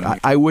 No,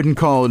 I wouldn't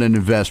call it an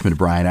investment,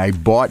 Brian. I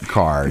bought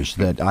cars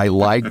that I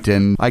liked,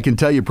 and I can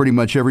tell you pretty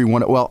much every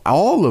one, well,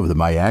 all of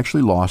them I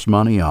actually lost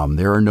money on.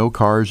 There are no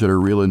cars that are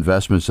real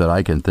investments that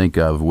I can think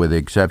of, with the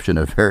exception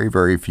of very,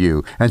 very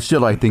few. And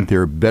still, I think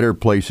there are better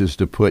places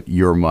to put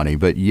your money.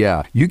 But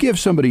yeah, you give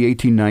somebody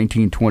 18,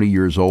 19, 20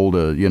 years old,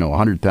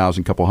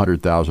 $100,000, couple $100,000,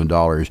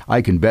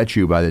 I can bet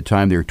you by the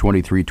time they're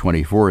 23,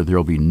 24,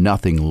 there'll be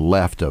nothing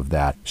left of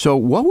that. So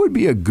what would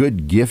be a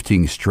good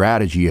gifting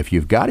strategy if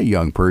you've got a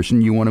young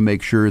person, you want to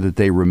make sure that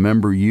they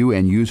remember you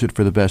and use it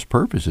for the best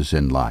purposes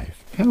in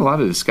life? I've had a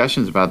lot of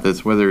discussions about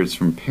this, whether it's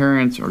from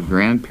parents or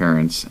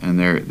grandparents, and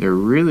they're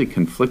really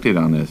conflicted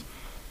on this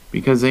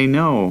because they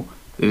know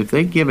that if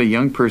they give a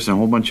young person a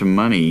whole bunch of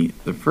money,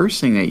 the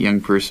first thing that young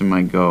person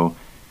might go,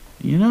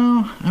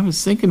 I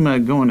was thinking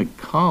about going to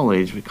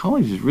college, but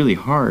college is really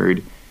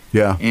hard.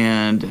 Yeah.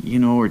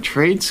 And, or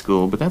trade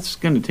school, but that's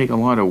going to take a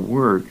lot of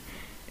work.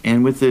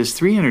 And with this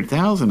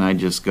 $300,000 I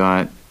just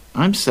got,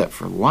 I'm set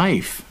for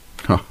life.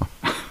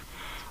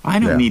 I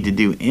don't need to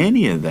do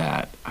any of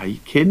that. Are you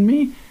kidding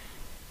me?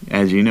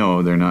 As you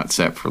know, they're not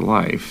set for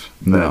life.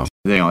 No.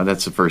 But,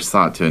 that's the first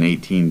thought to an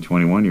 18,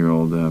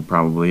 21-year-old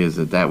probably is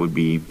that would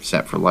be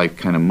set for life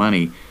kind of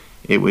money.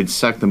 It would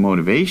suck the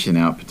motivation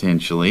out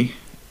potentially,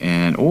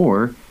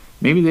 or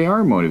maybe they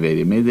are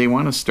motivated. Maybe they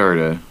want to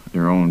start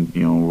their own,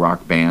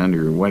 rock band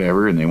or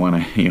whatever, and they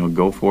want to,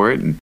 go for it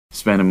and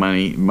spend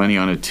money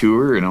on a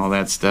tour and all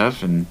that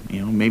stuff. And,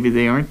 maybe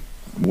they aren't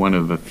one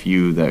of a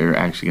few that are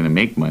actually going to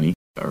make money,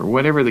 or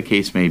whatever the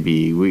case may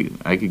be.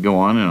 I could go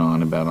on and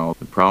on about all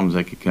the problems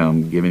that could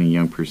come giving a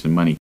young person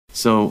money.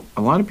 So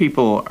a lot of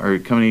people are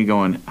coming in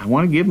going, I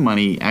want to give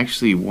money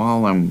actually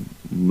while I'm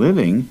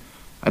living.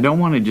 I don't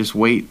want to just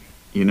wait,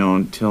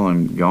 until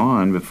I'm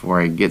gone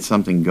before I get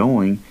something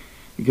going,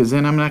 because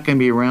then I'm not going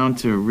to be around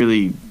to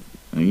really,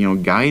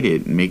 guide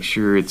it and make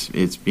sure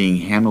it's being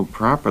handled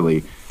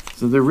properly.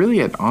 So they're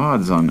really at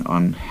odds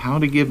on how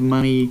to give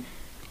money,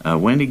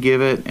 when to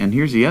give it. And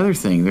here's the other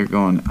thing. They're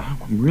going,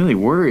 I'm really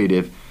worried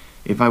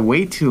if I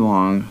wait too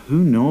long,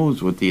 who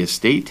knows what the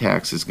estate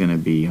tax is going to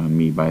be on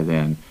me by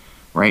then.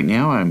 Right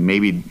now, I'm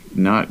maybe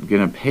not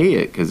going to pay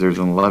it because there's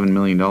an $11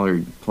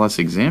 million plus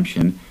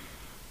exemption,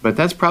 but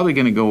that's probably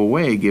going to go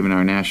away given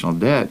our national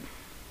debt.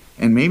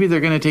 And maybe they're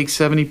going to take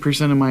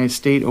 70% of my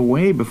estate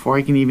away before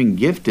I can even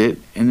gift it.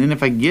 And then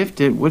if I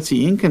gift it, what's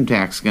the income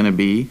tax going to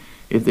be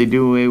if they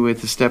do away with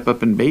the step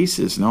up in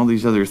basis and all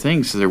these other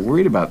things? So they're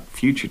worried about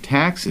future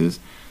taxes.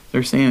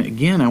 They're saying,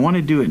 again, I want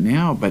to do it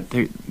now, but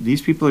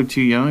these people are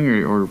too young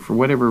or for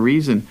whatever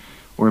reason.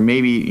 Or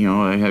maybe,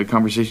 I had a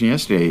conversation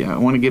yesterday. I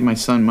want to give my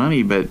son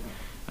money, but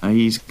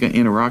he's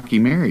in a rocky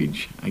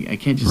marriage. I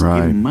can't just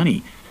give him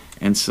money.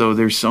 And so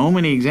there's so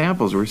many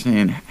examples. We're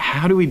saying,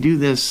 how do we do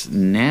this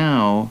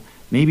now,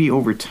 maybe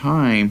over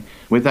time,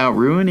 without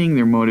ruining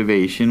their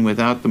motivation,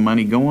 without the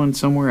money going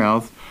somewhere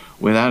else,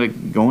 without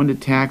it going to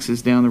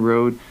taxes down the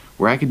road,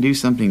 where I can do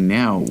something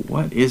now?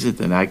 What is it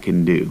that I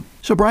can do?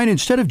 So, Brian,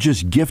 instead of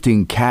just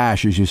gifting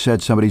cash, as you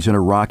said, somebody's in a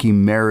rocky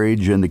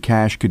marriage and the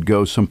cash could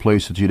go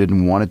someplace that you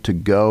didn't want it to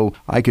go,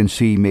 I can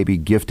see maybe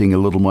gifting a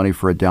little money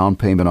for a down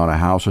payment on a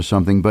house or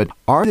something. But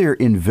are there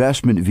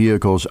investment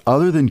vehicles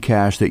other than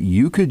cash that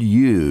you could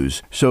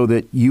use so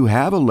that you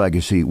have a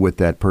legacy with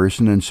that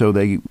person and so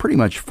they pretty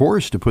much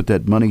forced to put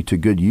that money to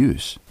good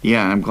use?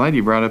 Yeah, I'm glad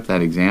you brought up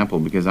that example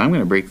because I'm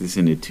going to break this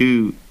into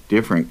two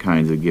different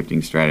kinds of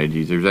gifting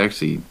strategies. There's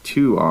actually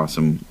two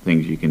awesome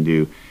things you can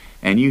do.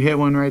 And you hit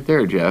one right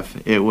there,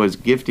 Jeff. It was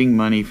gifting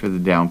money for the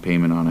down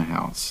payment on a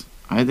house.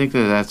 I think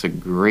that that's a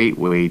great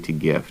way to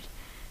gift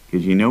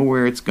because you know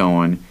where it's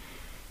going.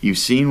 You've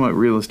seen what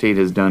real estate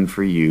has done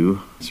for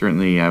you.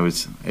 Certainly,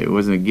 it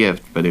wasn't a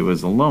gift, but it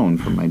was a loan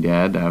from my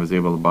dad. I was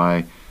able to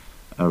buy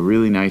a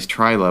really nice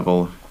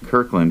tri-level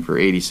Kirkland for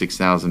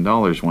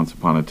 $86,000 once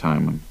upon a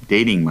time. I'm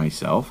dating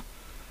myself,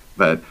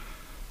 but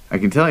I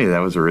can tell you that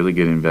was a really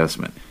good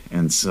investment.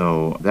 And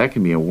so that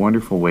can be a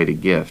wonderful way to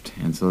gift.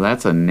 And so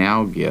that's a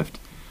now gift.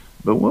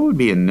 But what would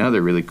be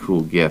another really cool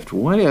gift?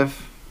 What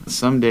if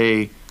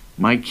someday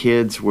my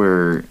kids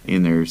were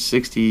in their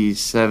 60s,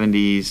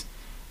 70s,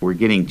 were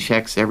getting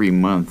checks every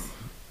month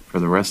for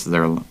the rest of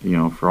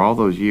their, for all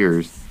those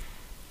years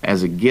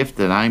as a gift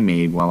that I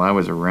made while I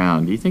was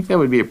around? Do you think that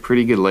would be a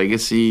pretty good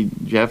legacy,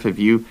 Jeff, if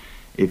you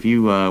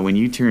when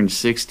you turned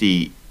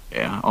 60,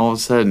 all of a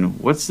sudden,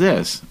 what's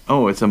this?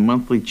 Oh, it's a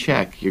monthly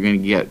check you're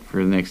going to get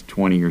for the next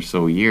 20 or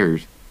so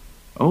years.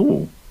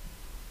 Oh,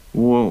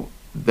 well,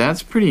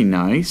 that's pretty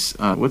nice.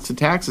 What's the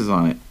taxes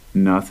on it?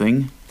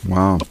 Nothing.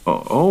 Wow.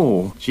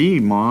 Oh, gee,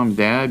 Mom,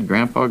 Dad,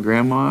 Grandpa,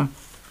 Grandma.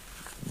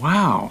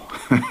 Wow.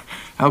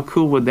 How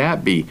cool would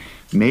that be?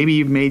 Maybe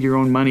you've made your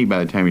own money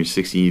by the time you're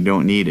 60 and you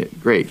don't need it.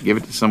 Great. Give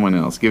it to someone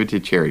else. Give it to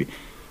charity.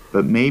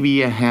 But maybe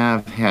you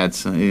have had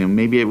some,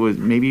 maybe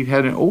you've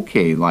had an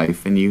okay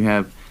life and you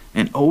have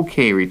an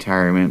okay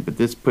retirement, but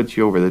this puts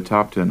you over the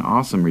top to an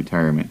awesome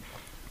retirement.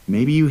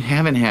 Maybe you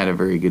haven't had a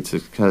very good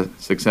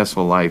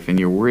successful life and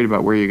you're worried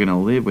about where you're going to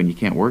live when you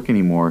can't work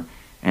anymore,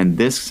 and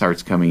this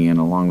starts coming in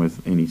along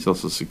with any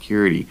Social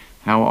Security.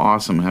 How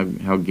awesome,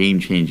 how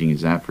game-changing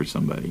is that for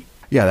somebody?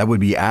 Yeah, that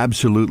would be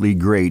absolutely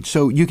great.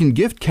 So you can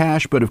gift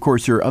cash, but of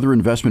course there are other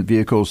investment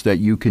vehicles that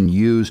you can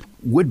use.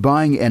 Would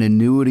buying an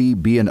annuity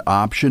be an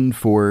option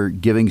for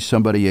giving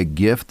somebody a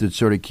gift that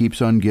sort of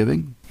keeps on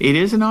giving? It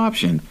is an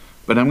option.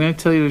 But I'm going to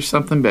tell you there's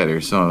something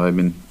better. So I've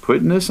been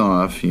putting this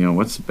off.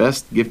 What's the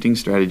best gifting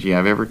strategy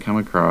I've ever come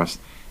across?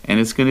 And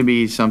it's going to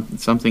be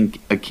something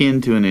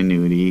akin to an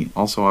annuity,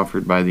 also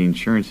offered by the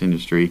insurance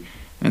industry,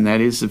 and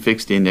that is the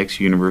fixed index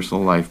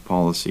universal life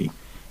policy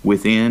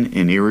within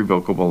an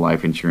irrevocable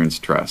life insurance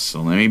trust.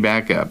 So let me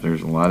back up.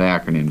 There's a lot of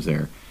acronyms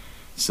there.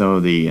 So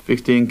the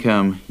fixed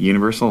income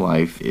universal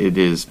life, it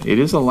is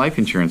a life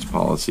insurance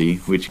policy,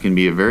 which can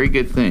be a very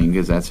good thing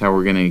because that's how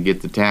we're going to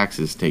get the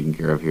taxes taken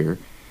care of here.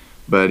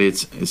 But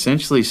it's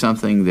essentially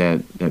something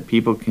that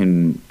people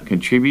can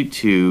contribute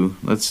to.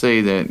 Let's say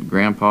that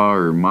grandpa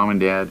or mom and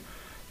dad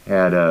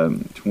had a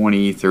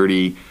 20,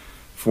 30,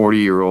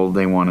 40-year-old.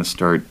 They want to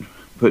start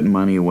putting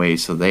money away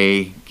so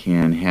they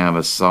can have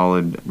a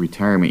solid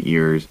retirement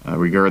years,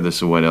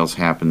 regardless of what else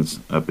happens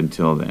up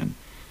until then.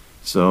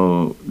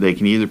 So they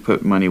can either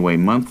put money away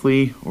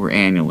monthly or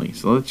annually.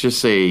 So let's just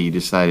say you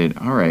decided,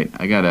 all right,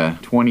 I got a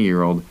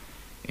 20-year-old,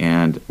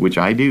 and which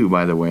I do,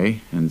 by the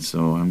way, and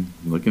so I'm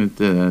looking at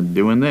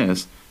doing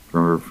this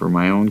for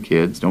my own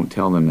kids. Don't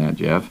tell them that,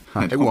 Jeff.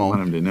 I don't want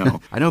them to know.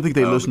 I don't think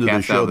they listen to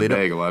the show. They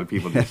don't. A lot of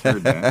people just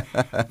heard that.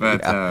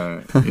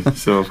 But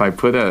so if I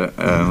put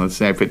let's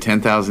say I put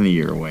 $10,000 a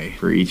year away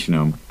for each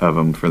of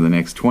them for the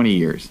next 20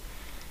 years,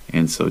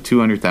 and so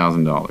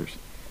 $200,000,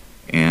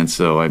 and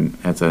so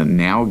that's a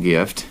now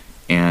gift,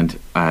 and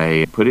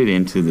I put it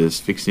into this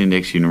fixed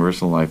index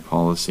universal life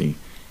policy,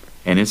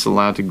 and it's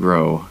allowed to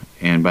grow.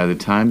 And by the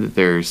time that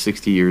they're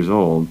 60 years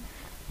old,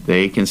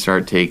 they can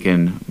start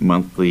taking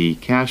monthly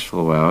cash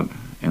flow out.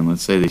 And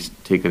let's say they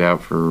take it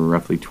out for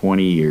roughly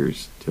 20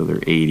 years till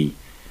they're 80.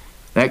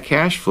 That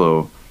cash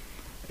flow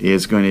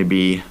is going to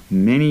be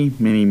many,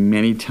 many,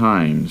 many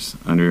times,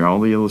 under all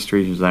the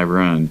illustrations I've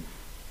run,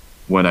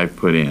 what I've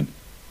put in.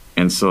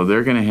 And so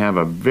they're going to have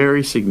a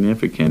very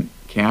significant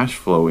cash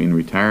flow in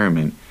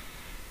retirement.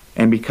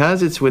 And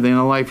because it's within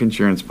a life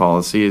insurance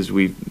policy, as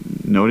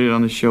we've noted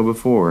on the show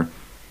before,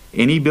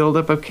 any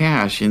buildup of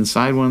cash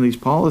inside one of these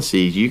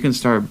policies, you can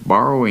start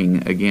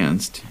borrowing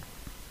against,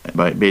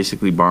 by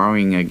basically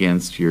borrowing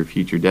against your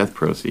future death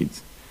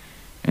proceeds.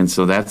 And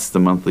so that's the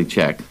monthly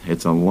check.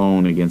 It's a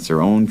loan against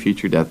their own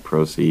future death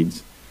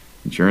proceeds.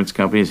 Insurance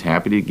company is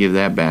happy to give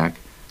that back.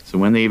 So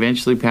when they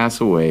eventually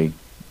pass away,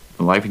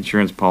 the life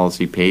insurance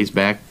policy pays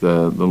back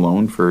the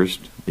loan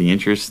first, the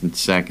interest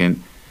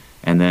second,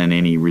 and then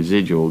any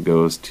residual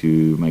goes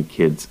to my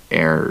kids'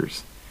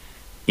 heirs.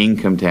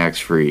 Income tax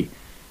free.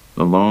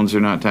 The loans are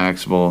not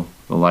taxable.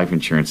 The life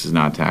insurance is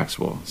not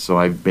taxable. So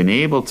I've been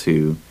able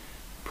to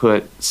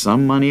put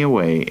some money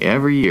away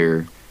every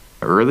year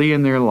early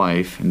in their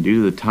life, and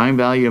due to the time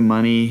value of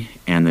money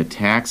and the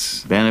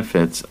tax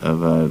benefits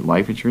of a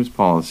life insurance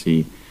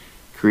policy,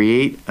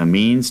 create a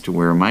means to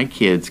where my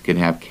kids could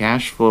have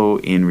cash flow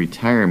in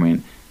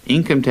retirement,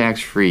 income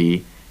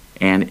tax-free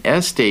and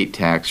estate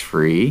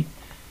tax-free,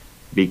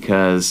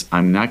 because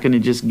I'm not going to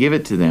just give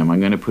it to them. I'm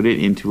going to put it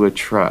into a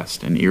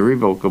trust, an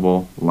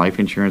irrevocable life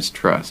insurance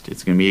trust.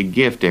 It's going to be a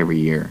gift every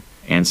year.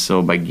 And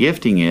so by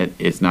gifting it,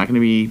 it's not going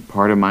to be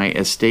part of my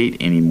estate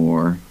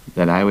anymore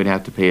that I would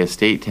have to pay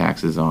estate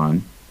taxes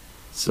on.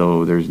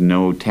 So there's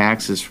no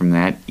taxes from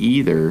that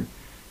either.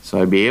 So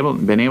I've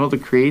been able to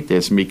create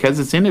this, and because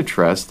it's in a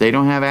trust, they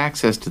don't have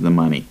access to the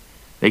money.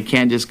 They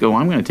can't just go,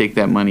 I'm going to take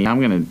that money,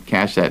 I'm going to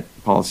cash that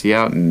policy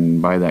out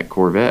and buy that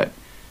Corvette.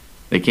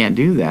 They can't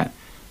do that.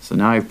 So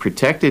now I've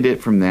protected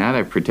it from that.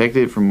 I've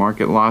protected it from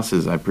market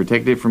losses. I've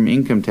protected it from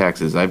income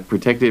taxes. I've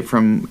protected it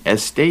from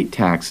estate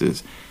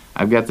taxes.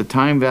 I've got the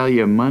time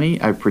value of money.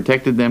 I've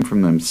protected them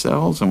from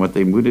themselves and what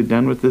they would have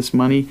done with this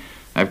money.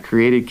 I've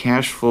created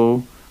cash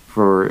flow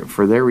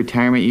for their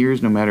retirement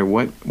years, no matter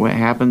what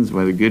happens,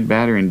 whether good,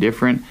 bad, or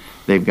indifferent.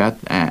 They've got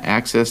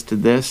access to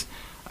this.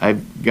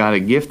 I've got a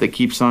gift that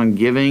keeps on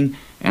giving,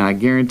 and I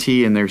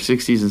guarantee in their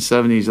 60s and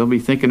 70s, they'll be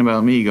thinking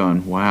about me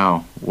going,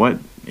 wow, what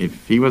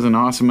if he wasn't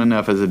awesome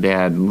enough as a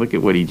dad, look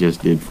at what he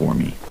just did for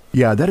me.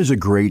 Yeah, that is a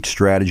great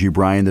strategy,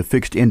 Brian. The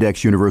fixed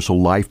index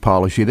universal life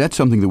policy, that's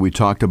something that we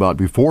talked about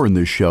before in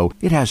this show.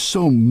 It has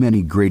so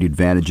many great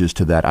advantages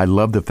to that. I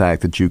love the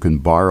fact that you can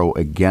borrow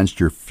against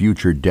your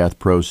future death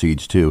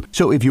proceeds, too.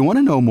 So if you want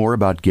to know more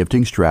about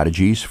gifting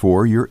strategies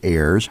for your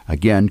heirs,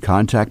 again,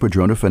 contact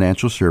Madrona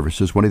Financial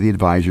Services. One of the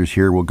advisors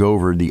here will go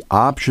over the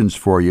options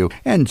for you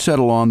and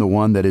settle on the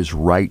one that is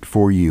right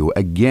for you.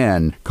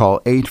 Again,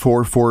 call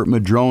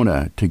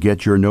 844-MADRONA to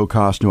get your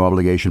no-cost,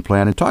 no-obligation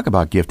plan and talk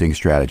about gifting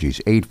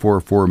strategies. 844-MADRONA.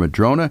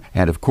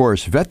 And, of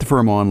course, vet the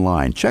firm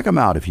online. Check them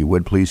out, if you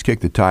would, please.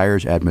 Kick the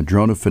tires at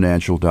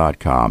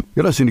MadronaFinancial.com.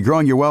 You're listening to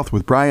Growing Your Wealth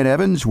with Brian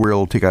Evans.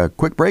 We'll take a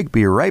quick break.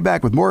 Be right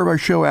back with more of our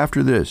show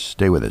after this.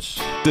 Stay with us.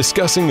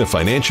 Discussing the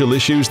financial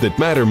issues that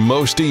matter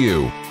most to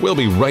you. We'll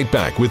be right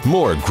back with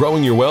more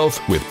Growing Your Wealth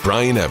with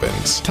Brian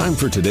Evans. Time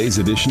for today's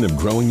edition of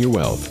Growing Your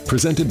Wealth,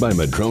 presented by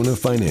Madrona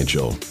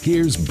Financial.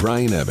 Here's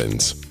Brian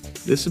Evans.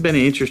 This has been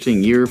an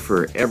interesting year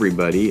for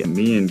everybody,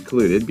 me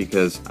included,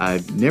 because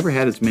I've never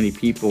had as many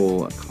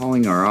people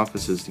calling our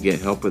offices to get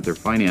help with their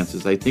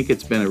finances. I think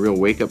it's been a real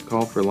wake-up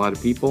call for a lot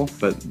of people.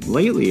 But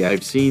lately,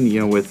 I've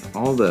seen, with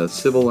all the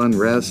civil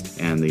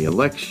unrest and the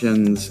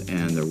elections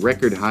and the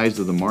record highs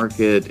of the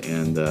market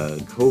and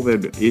the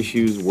COVID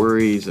issues,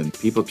 worries, and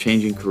people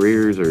changing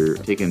careers or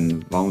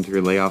taking voluntary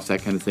layoffs,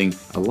 that kind of thing,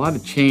 a lot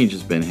of change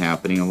has been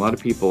happening. A lot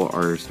of people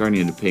are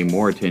starting to pay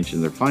more attention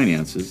to their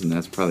finances, and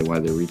that's probably why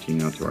they're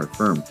reaching out to our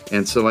firm.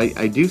 And so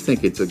I do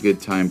think it's a good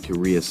time to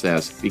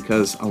reassess,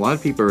 because a lot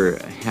of people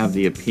have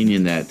the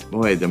opinion that,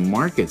 boy, the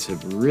markets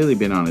have really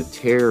been on a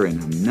tear and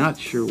I'm not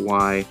sure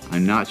why.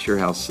 I'm not sure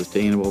how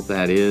sustainable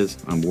that is.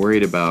 I'm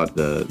worried about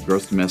the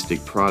gross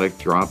domestic product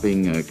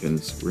dropping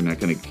because we're not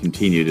going to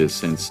continue to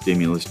send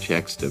stimulus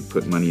checks to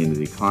put money into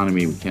the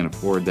economy. We can't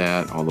afford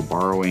that, all the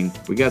borrowing.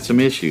 We got some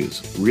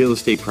issues. Real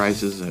estate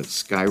prices have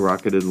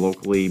skyrocketed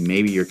locally.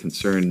 Maybe you're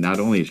concerned not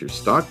only is your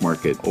stock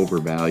market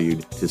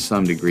overvalued to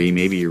some degree,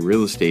 maybe your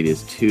real estate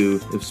is too.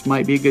 This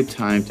might be a good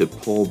time to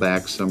pull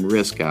back some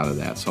risk out of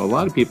that. So a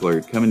lot of people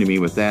are coming to me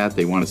with that.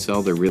 They want to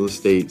sell their real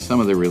estate, some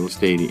of their real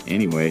estate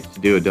anyway, to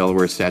do a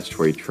Delaware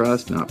statutory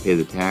trust, not pay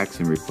the tax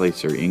and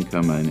replace their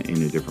income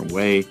in a different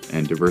way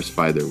and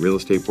diversify their real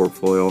estate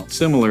portfolio.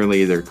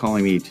 Similarly, they're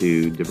calling me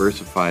to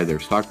diversify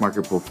their stock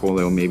market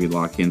portfolio, maybe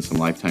lock in some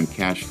lifetime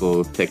cash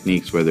flow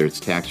techniques, whether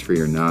it's tax-free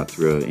or not,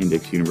 through an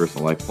index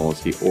universal life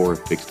policy or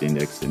fixed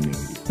index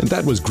annuity. And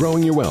that was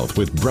Growing Your Wealth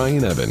with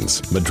Brian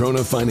Evans,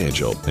 Madrona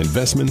Financial,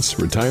 investments,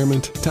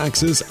 retirement,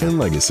 taxes, and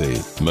legacy.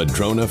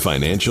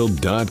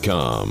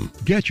 MadronaFinancial.com.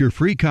 Get your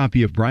free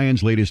copy of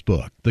Brian's latest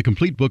book, The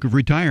Complete Book of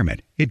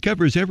Retirement. It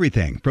covers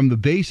everything from the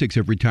basics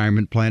of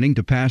retirement planning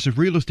to passive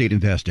real estate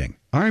investing.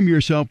 Arm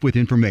yourself with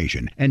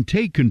information and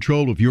take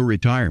control of your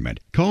retirement.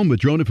 Call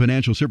Madrona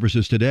Financial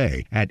Services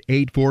today at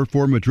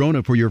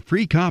 844-MADRONA for your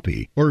free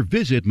copy or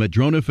visit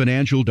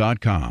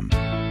MadronaFinancial.com.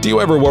 Do you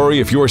ever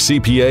worry if your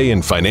CPA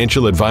and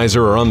financial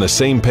advisor are on the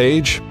same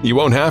page? You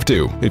won't have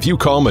to if you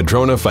call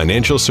Madrona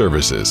Financial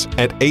Services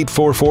at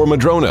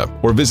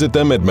 844-MADRONA or visit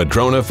them at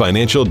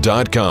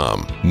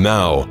MadronaFinancial.com.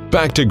 Now,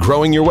 back to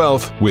Growing Your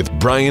Wealth with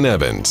Brian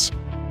Evans.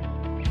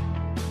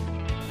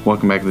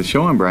 Welcome back to the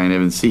show. I'm Brian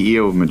Evans,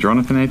 CEO of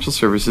Madrona Financial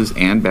Services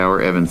and Bauer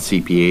Evans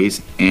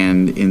CPAs.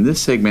 And in this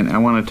segment, I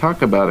want to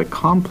talk about a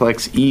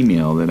complex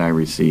email that I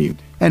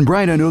received. And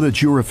Brian, I know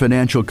that you're a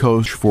financial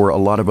coach for a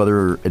lot of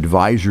other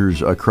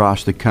advisors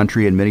across the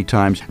country, and many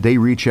times they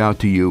reach out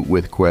to you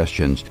with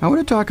questions. I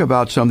want to talk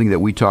about something that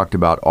we talked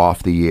about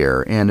off the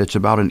air, and it's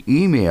about an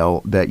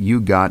email that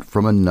you got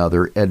from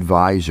another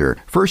advisor.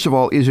 First of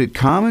all, is it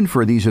common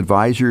for these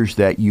advisors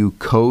that you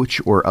coach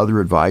or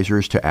other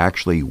advisors to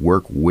actually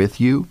work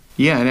with you?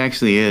 Yeah, it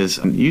actually is.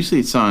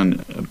 Usually it's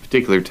on a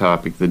particular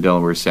topic, the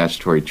Delaware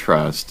Statutory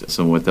Trust.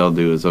 So what they'll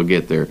do is they'll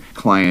get their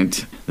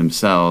client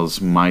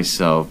themselves,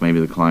 myself, maybe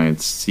the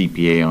client's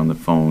CPA on the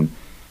phone,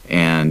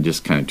 and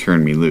just kind of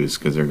turned me loose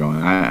because they're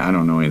going, I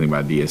don't know anything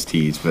about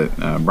DSTs,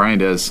 but Brian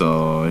does,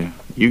 so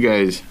you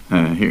guys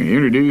here,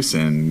 introduce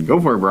and go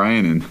for it,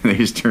 Brian, and they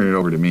just turn it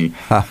over to me,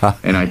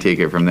 and I take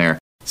it from there.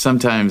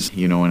 Sometimes,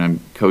 when I'm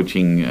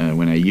coaching,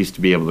 when I used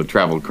to be able to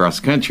travel across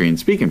the country and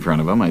speak in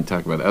front of them, I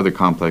talk about other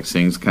complex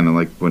things, kind of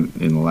like when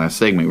in the last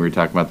segment we were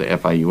talking about the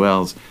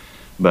FIULs,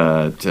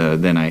 but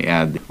then I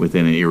add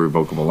within an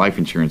irrevocable life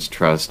insurance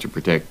trust to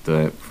protect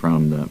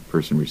from the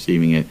person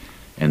receiving it,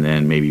 and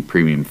then maybe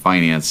premium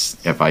finance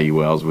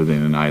FIULs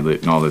within an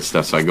ILIT and all this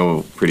stuff. So I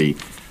go pretty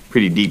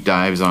deep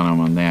dives on them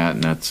on that,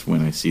 and that's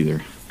when I see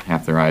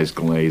half their eyes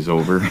glaze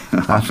over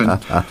often.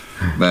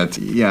 But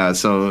yeah,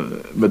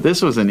 but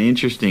this was an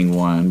interesting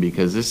one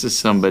because this is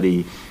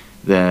somebody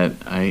that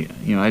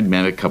I'd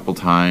met a couple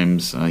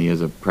times. He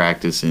has a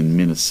practice in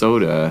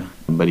Minnesota,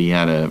 but he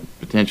had a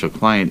potential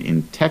client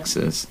in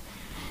Texas,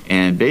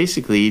 and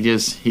basically he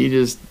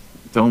just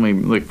told me,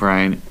 look,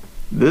 Brian,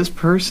 this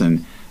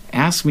person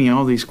asked me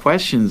all these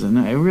questions, and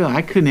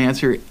I couldn't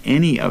answer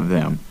any of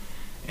them.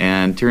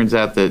 And turns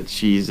out that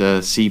she's a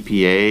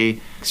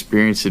CPA,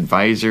 experienced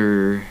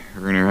advisor.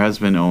 Her and her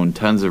husband own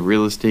tons of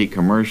real estate,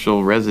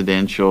 commercial,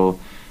 residential.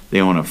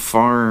 They own a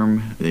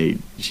farm.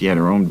 She had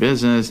her own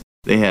business.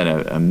 They had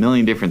a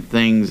million different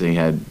things. They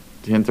had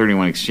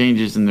 1031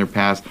 exchanges in their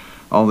past,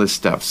 all this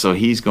stuff. So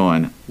he's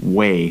going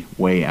way,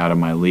 way out of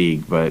my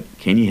league. But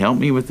can you help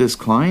me with this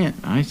client?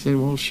 I said,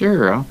 well,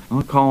 sure.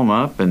 I'll call him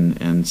up.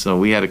 And so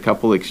we had a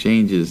couple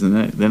exchanges.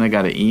 And then I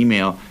got an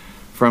email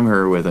from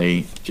her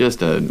with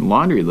just a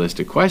laundry list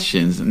of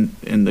questions. And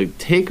the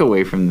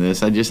takeaway from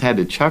this, I just had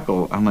to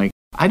chuckle. I'm like,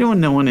 I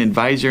don't know an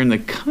advisor in the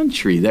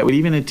country that would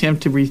even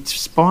attempt to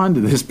respond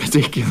to this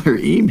particular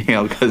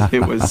email because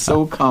it was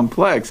so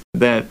complex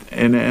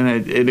and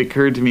it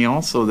occurred to me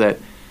also that,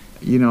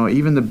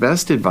 even the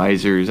best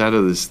advisors out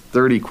of this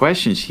 30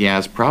 questions she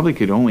asked probably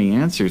could only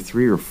answer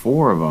 3 or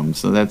 4 of them.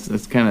 So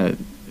that's kind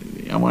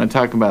of, I want to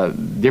talk about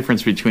the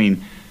difference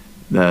between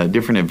the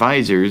different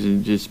advisors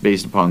and just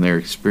based upon their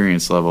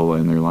experience level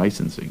and their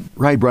licensing.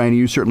 Right, Brian,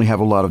 you certainly have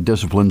a lot of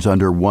disciplines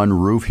under one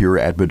roof here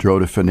at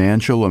Madrota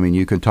Financial. I mean,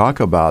 you can talk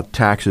about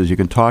taxes, you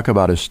can talk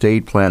about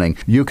estate planning,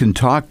 you can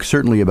talk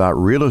certainly about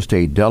real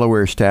estate,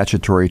 Delaware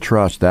statutory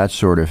trust, that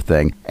sort of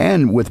thing.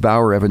 And with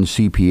Bauer Evans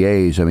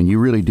CPAs, I mean, you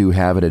really do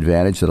have an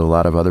advantage that a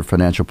lot of other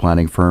financial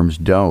planning firms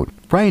don't.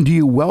 Brian, do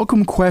you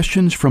welcome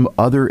questions from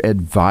other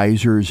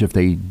advisors if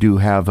they do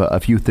have a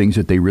few things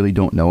that they really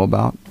don't know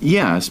about?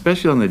 Yeah,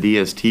 especially on the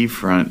DST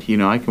front.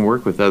 I can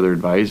work with other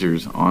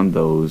advisors on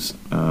those,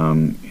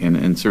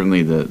 and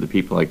certainly the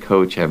people I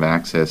coach have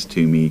access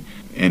to me.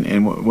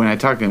 And when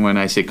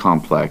I say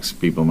complex,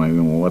 people might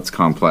go, well, what's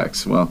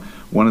complex? Well,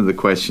 one of the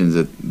questions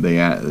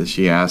that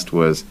she asked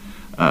was,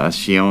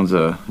 she owns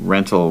a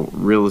rental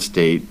real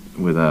estate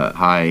with a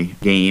high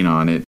gain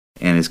on it,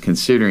 and is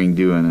considering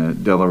doing a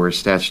Delaware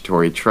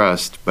statutory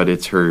trust, but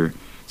it's her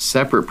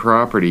separate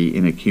property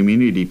in a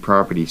community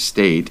property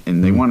state,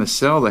 and they want to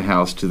sell the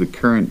house to the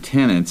current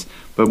tenants,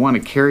 but want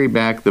to carry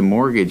back the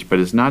mortgage, but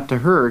it's not to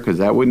her because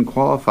that wouldn't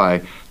qualify.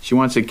 She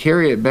wants to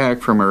carry it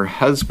back from her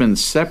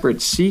husband's separate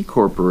C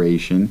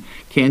corporation.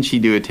 Can she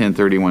do a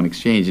 1031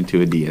 exchange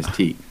into a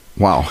DST?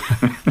 Wow.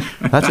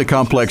 That's a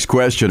complex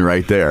question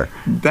right there.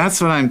 That's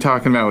what I'm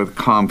talking about with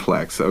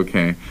complex,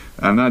 okay?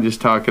 I'm not just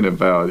talking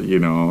about,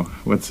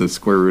 what's the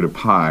square root of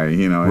pi,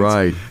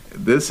 Right.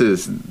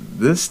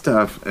 This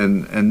stuff,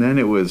 and then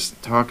it was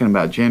talking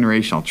about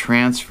generational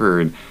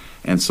transfer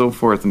and so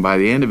forth, and by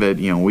the end of it,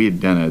 we had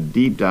done a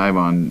deep dive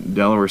on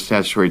Delaware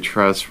statutory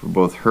trust for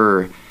both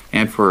her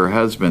and for her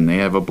husband. They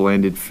have a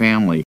blended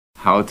family.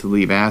 How to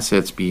leave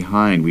assets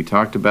behind. We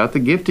talked about the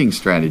gifting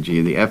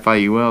strategy, the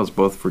FIULs,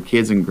 both for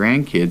kids and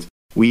grandkids.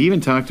 We even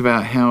talked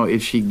about how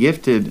if she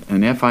gifted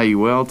an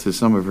FIUL to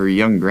some of her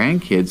young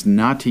grandkids,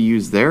 not to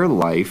use their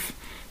life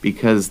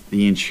because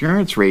the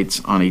insurance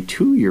rates on a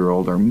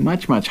 2-year-old are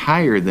much, much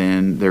higher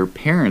than their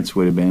parents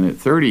would have been at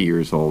 30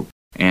 years old.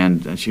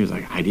 And she was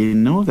like, I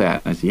didn't know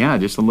that. I said, yeah,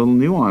 just a little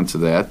nuance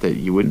of that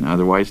you wouldn't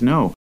otherwise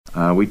know.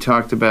 We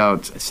talked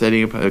about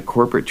setting up a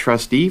corporate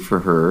trustee for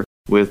her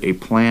with a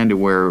plan to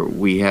where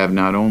we have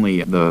not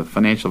only the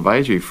financial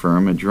advisory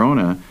firm,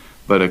 Madrona,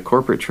 but a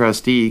corporate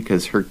trustee,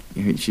 because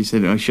she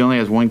said she only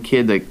has one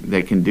kid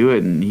that can do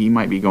it, and he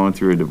might be going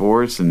through a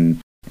divorce,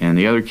 and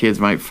the other kids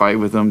might fight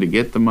with them to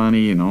get the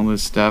money and all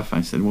this stuff.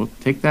 I said, well,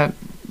 take that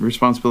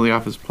responsibility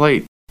off his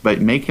plate,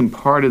 but make him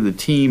part of the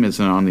team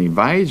as on the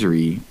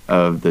advisory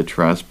of the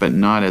trust, but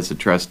not as a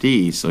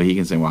trustee, so he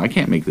can say, well, I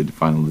can't make the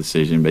final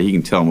decision, but he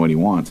can tell him what he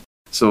wants.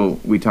 So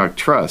we talk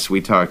trust,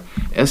 we talk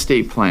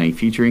estate planning,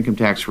 future income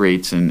tax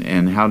rates,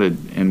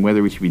 and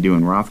whether we should be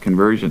doing Roth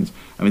conversions.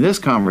 I mean, this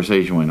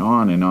conversation went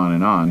on and on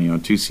and on.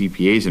 2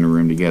 CPAs in a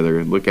room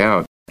together, look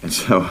out. And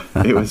so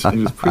it was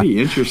pretty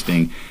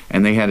interesting.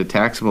 And they had a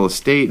taxable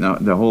estate. Now,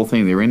 the whole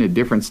thing, they were in a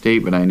different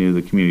state, but I knew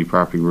the community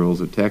property rules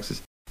of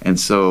Texas. And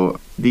so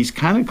these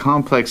kind of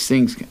complex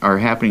things are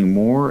happening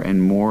more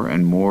and more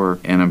and more.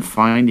 And I'm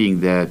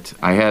finding that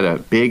I had a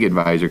big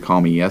advisor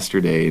call me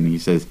yesterday, and he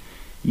says,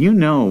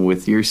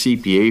 with your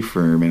CPA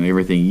firm and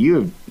everything, you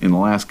have, in the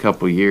last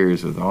couple of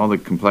years, with all the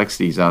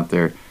complexities out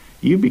there,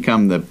 you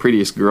become the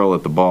prettiest girl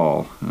at the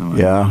ball.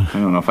 Yeah. I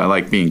don't know if I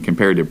like being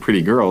compared to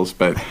pretty girls,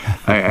 but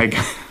I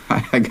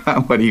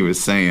got what he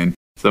was saying.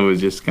 So it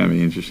was just kind of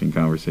an interesting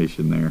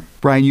conversation there.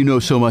 Brian, you know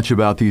so much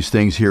about these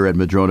things here at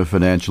Madrona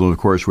Financial and, of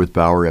course, with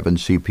Bauer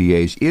Evans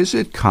CPAs. Is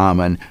it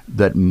common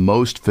that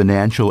most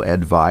financial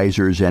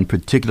advisors, and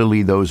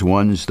particularly those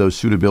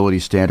suitability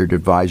standard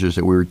advisors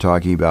that we were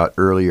talking about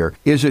earlier,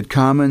 is it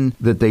common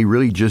that they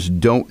really just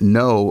don't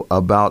know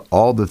about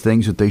all the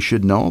things that they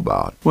should know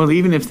about? Well,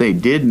 even if they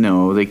did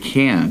know, they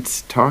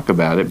can't talk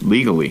about it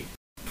legally.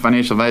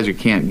 Financial advisor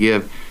can't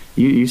give...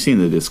 You've seen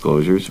the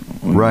disclosures.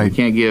 Right. You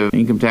can't give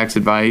income tax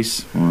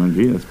advice. Well,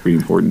 gee, that's pretty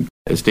important.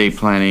 Estate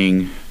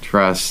planning,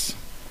 trusts,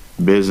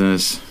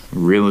 business,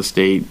 real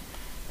estate.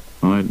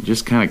 Well, I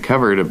just kind of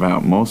covered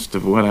about most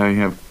of what I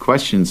have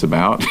questions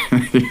about.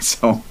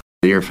 So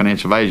you're a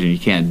financial advisor, you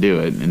can't do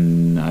it.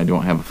 And I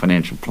don't have a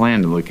financial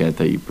plan to look at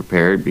that you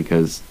prepared,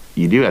 because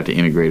you do have to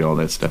integrate all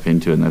that stuff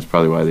into it, and that's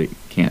probably why they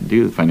can't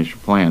do the financial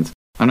plans.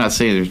 I'm not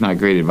saying there's not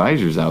great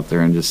advisors out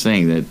there. I'm just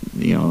saying that,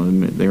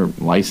 they're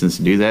licensed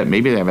to do that.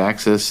 Maybe they have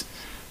access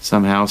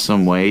somehow,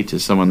 some way to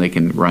someone they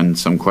can run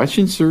some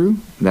questions through.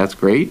 That's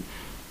great.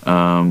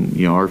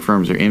 Our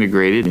firms are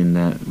integrated in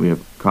that we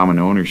have common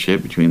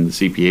ownership between the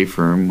CPA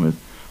firm with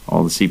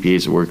all the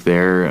CPAs that work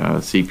there,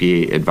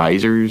 CPA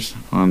advisors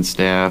on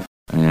staff,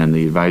 and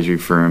the advisory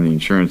firm, the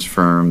insurance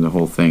firm, the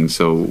whole thing.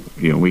 So,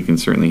 we can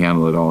certainly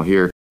handle it all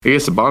here. I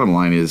guess the bottom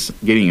line is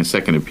getting a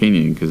second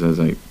opinion, because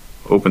as I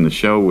opened the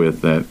show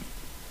with, that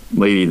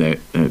lady that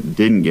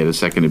didn't get a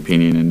second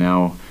opinion, and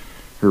now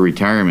her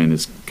retirement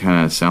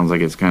sounds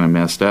like it's kind of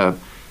messed up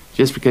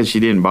just because she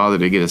didn't bother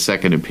to get a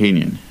second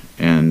opinion.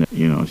 And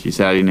she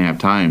said, I didn't have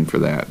time for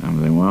that.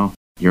 I'm like, well,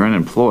 you're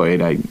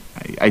unemployed. I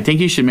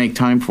think you should make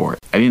time for it.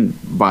 I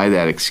didn't buy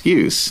that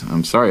excuse.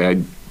 I'm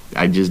sorry,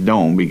 I just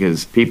don't,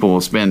 because people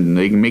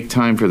they can make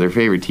time for their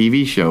favorite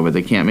TV show, but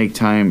they can't make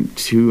time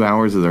 2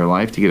 hours of their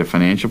life to get a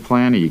financial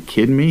plan. Are you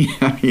kidding me?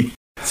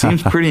 It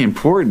seems pretty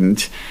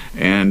important,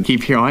 and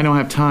keep hearing, I don't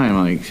have time.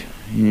 Like,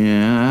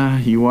 yeah,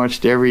 you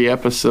watched every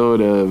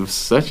episode of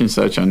such and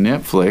such on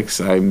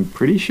Netflix. I'm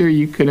pretty sure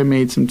you could have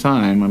made some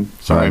time. I'm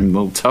sorry, I'm a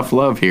little tough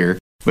love here.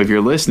 But if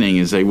you're listening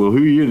and say, well,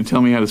 who are you to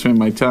tell me how to spend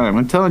my time?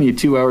 I'm telling you,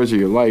 2 hours of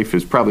your life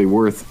is probably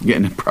worth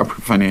getting a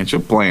proper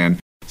financial plan.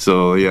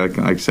 So, yeah, like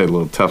I said, a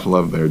little tough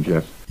love there,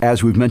 Jeff.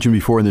 As we've mentioned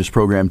before in this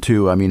program,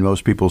 too,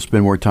 most people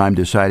spend more time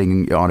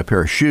deciding on a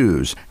pair of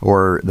shoes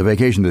or the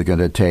vacation they're going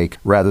to take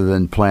rather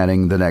than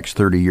planning the next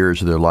 30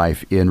 years of their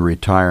life in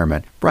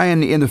retirement.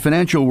 Brian, in the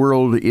financial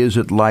world, is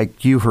it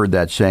like, you've heard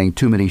that saying,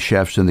 too many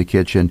chefs in the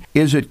kitchen?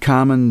 Is it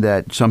common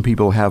that some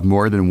people have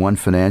more than one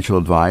financial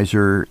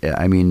advisor?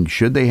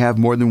 Should they have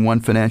more than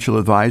one financial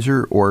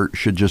advisor, or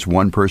should just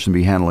one person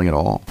be handling it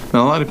all?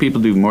 Well, a lot of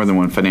people do more than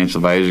one financial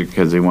advisor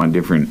because they want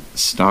different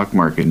stock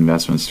market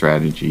investment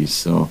strategies.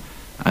 So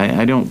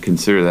I don't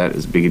consider that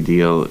as big a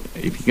deal.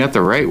 If you got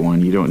the right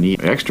one, you don't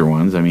need extra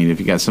ones. If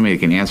you got somebody that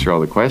can answer all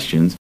the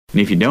questions,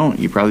 and if you don't,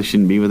 you probably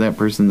shouldn't be with that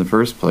person in the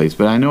first place.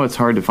 But I know it's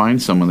hard to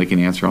find someone that can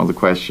answer all the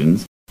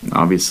questions.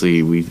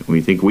 Obviously, we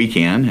think we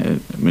can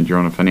at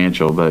Madrona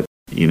Financial, but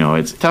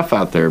it's tough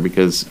out there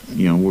because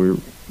we're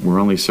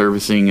only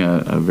servicing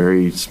a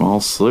very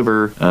small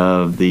sliver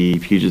of the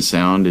Puget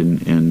Sound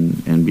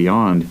and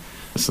beyond.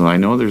 So I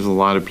know there's a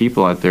lot of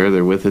people out there that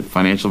are with it.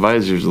 Financial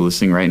advisors are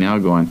listening right now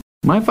going,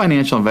 my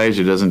financial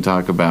advisor doesn't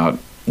talk about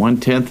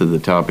 1/10 of the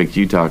topics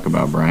you talk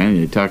about, Brian.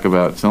 They talk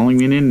about selling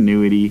me an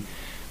annuity,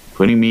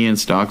 putting me in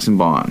stocks and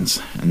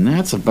bonds. And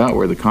that's about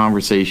where the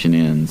conversation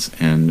ends,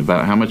 and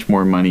about how much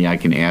more money I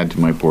can add to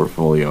my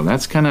portfolio.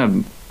 That's kind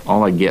of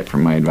all I get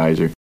from my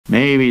advisor.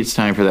 Maybe it's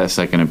time for that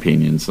second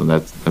opinion. So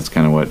that's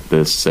kind of what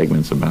this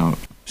segment's about.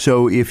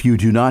 So if you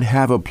do not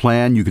have a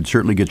plan, you can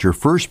certainly get your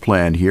first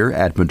plan here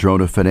at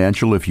Madrona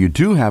Financial. If you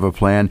do have a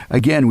plan,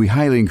 again, we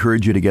highly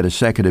encourage you to get a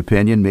second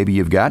opinion. Maybe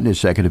you've gotten a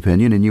second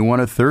opinion and you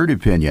want a third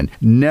opinion.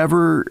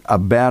 Never a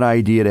bad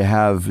idea to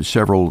have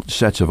several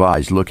sets of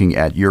eyes looking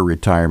at your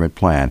retirement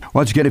plan.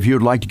 Once again, if you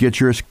would like to get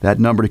yours, that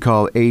number to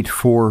call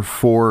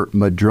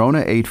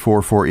 844-MADRONA,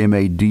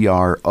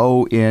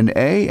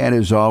 844-MADRONA. And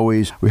as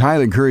always, we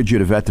highly encourage you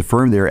to vet the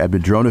firm there at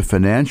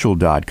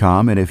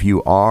MadronaFinancial.com. And if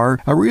you are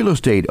a real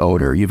estate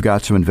owner, you've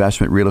got some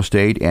investment real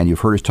estate, and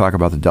you've heard us talk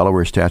about the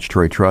Delaware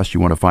Statutory Trust, you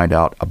want to find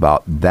out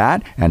about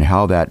that and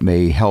how that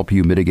may help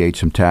you mitigate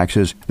some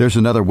taxes, there's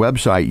another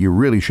website you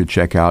really should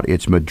check out.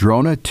 It's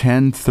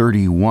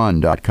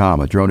Madrona1031.com,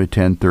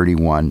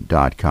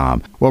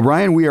 Madrona1031.com. Well,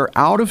 Brian, we are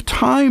out of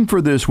time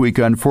for this week,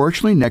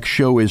 unfortunately. Next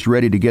show is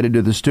ready to get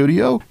into the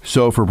studio.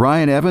 So for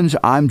Brian Evans,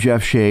 I'm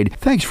Jeff Shade.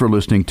 Thanks for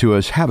listening to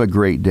us. Have a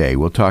great day.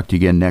 We'll talk to you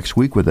again next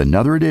week with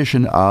another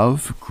edition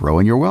of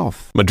Growing Your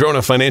Wealth.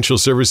 Madrona Financial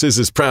Services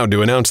is proud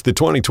to announce the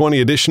 2020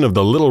 edition of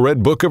the Little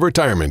Red Book of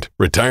Retirement,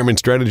 Retirement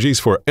Strategies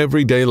for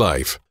Everyday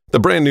Life. The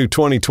brand new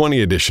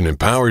 2020 edition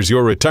empowers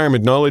your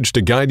retirement knowledge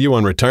to guide you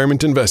on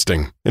retirement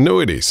investing,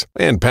 annuities,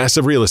 and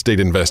passive real estate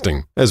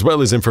investing, as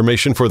well as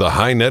information for the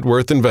high net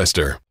worth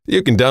investor.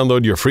 You can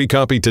download your free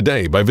copy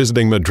today by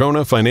visiting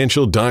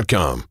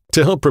MadronaFinancial.com.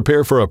 To help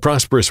prepare for a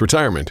prosperous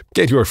retirement,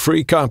 get your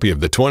free copy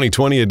of the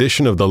 2020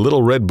 edition of the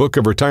Little Red Book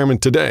of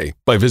Retirement today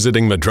by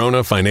visiting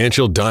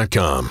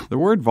MadronaFinancial.com. The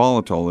word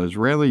volatile is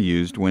rarely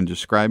used when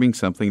describing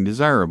something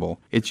desirable.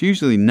 It's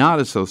usually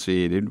not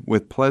associated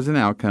with pleasant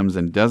outcomes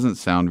and doesn't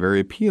sound very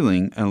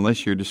appealing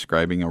unless you're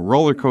describing a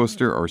roller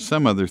coaster or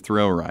some other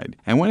thrill ride.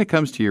 And when it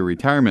comes to your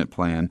retirement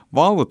plan,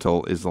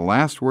 volatile is the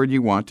last word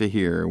you want to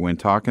hear when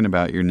talking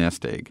about your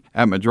nest egg.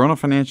 At Madrona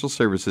Financial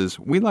Services,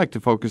 we like to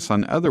focus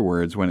on other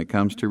words when it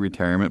comes to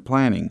retirement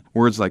planning.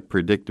 Words like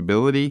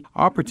predictability,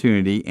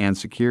 opportunity, and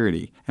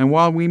security. And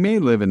while we may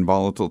live in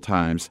volatile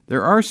times,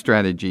 there are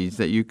strategies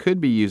that you could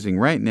be using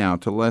right now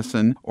to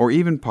lessen or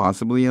even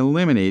possibly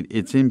eliminate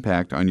its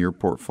impact on your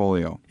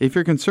portfolio. If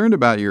you're concerned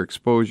about your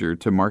exposure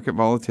to market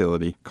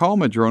volatility, call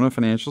Madrona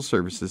Financial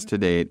Services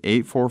today at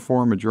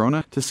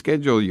 844-MADRONA to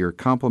schedule your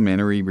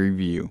complimentary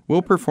review.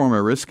 We'll perform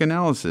a risk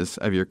analysis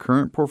of your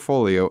current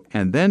portfolio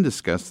and then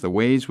discuss the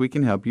ways we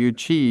can help you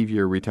achieve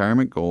your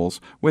retirement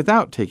goals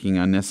without taking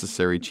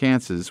unnecessary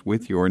chances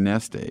with your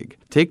nest egg.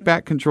 Take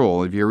back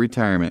control of your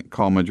retirement.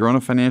 Call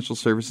Madrona Financial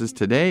Services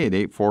today at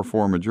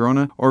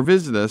 844-MADRONA or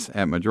visit us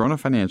at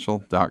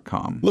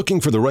madronafinancial.com.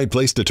 Looking for the right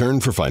place to turn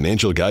for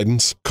financial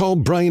guidance? Call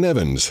Brian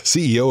Evans,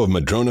 CEO of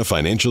Madrona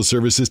Financial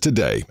Services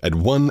today at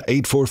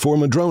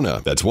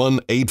 1-844-MADRONA. That's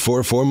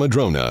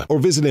 1-844-MADRONA. Or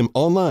visit him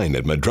online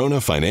at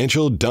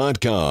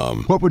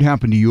madronafinancial.com. What would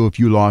happen to you if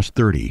you lost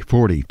 30,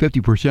 40,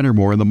 50% or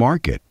more in the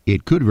market?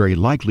 It could very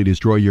likely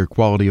destroy your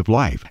quality of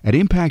life and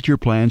impact your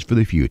plans for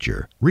the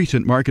future.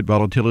 Recent market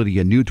volatility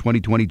and new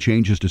 2020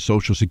 changes to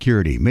Social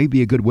Security may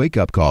be a good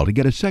wake-up call to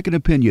get a second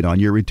opinion on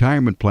your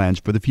retirement plans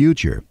for the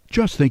future.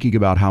 Just thinking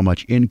about how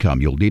much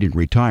income you'll need in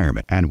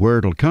retirement and where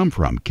it'll come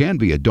from can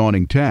be a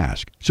daunting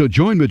task. So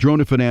join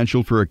Madrona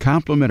Financial for a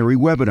complimentary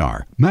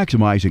webinar,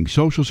 Maximizing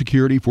Social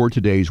Security for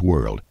Today's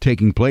World,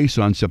 taking place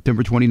on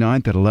September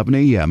 29th at 11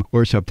 a.m.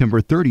 or September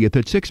 30th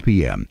at 6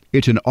 p.m.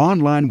 It's an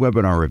online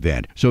webinar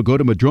event, so go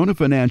to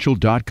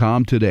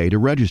madronafinancial.com today to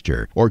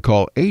register or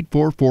call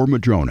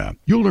 844-MADRONA.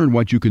 You'll learn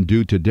what you can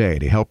do today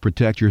to help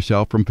protect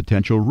yourself from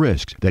potential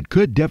risks that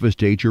could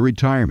devastate your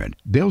retirement.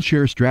 They'll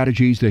share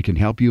strategies that can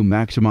help you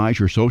maximize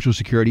your Social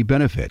Security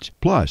benefits,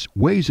 plus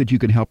ways that you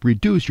can help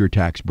reduce your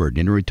tax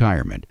burden in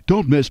retirement.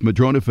 Don't miss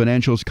Madrona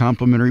Financial's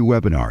complimentary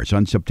webinars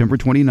on September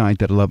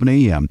 29th at 11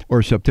 a.m.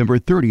 or September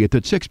 30th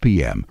at 6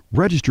 p.m.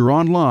 Register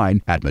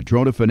online at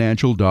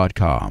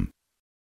madronafinancial.com.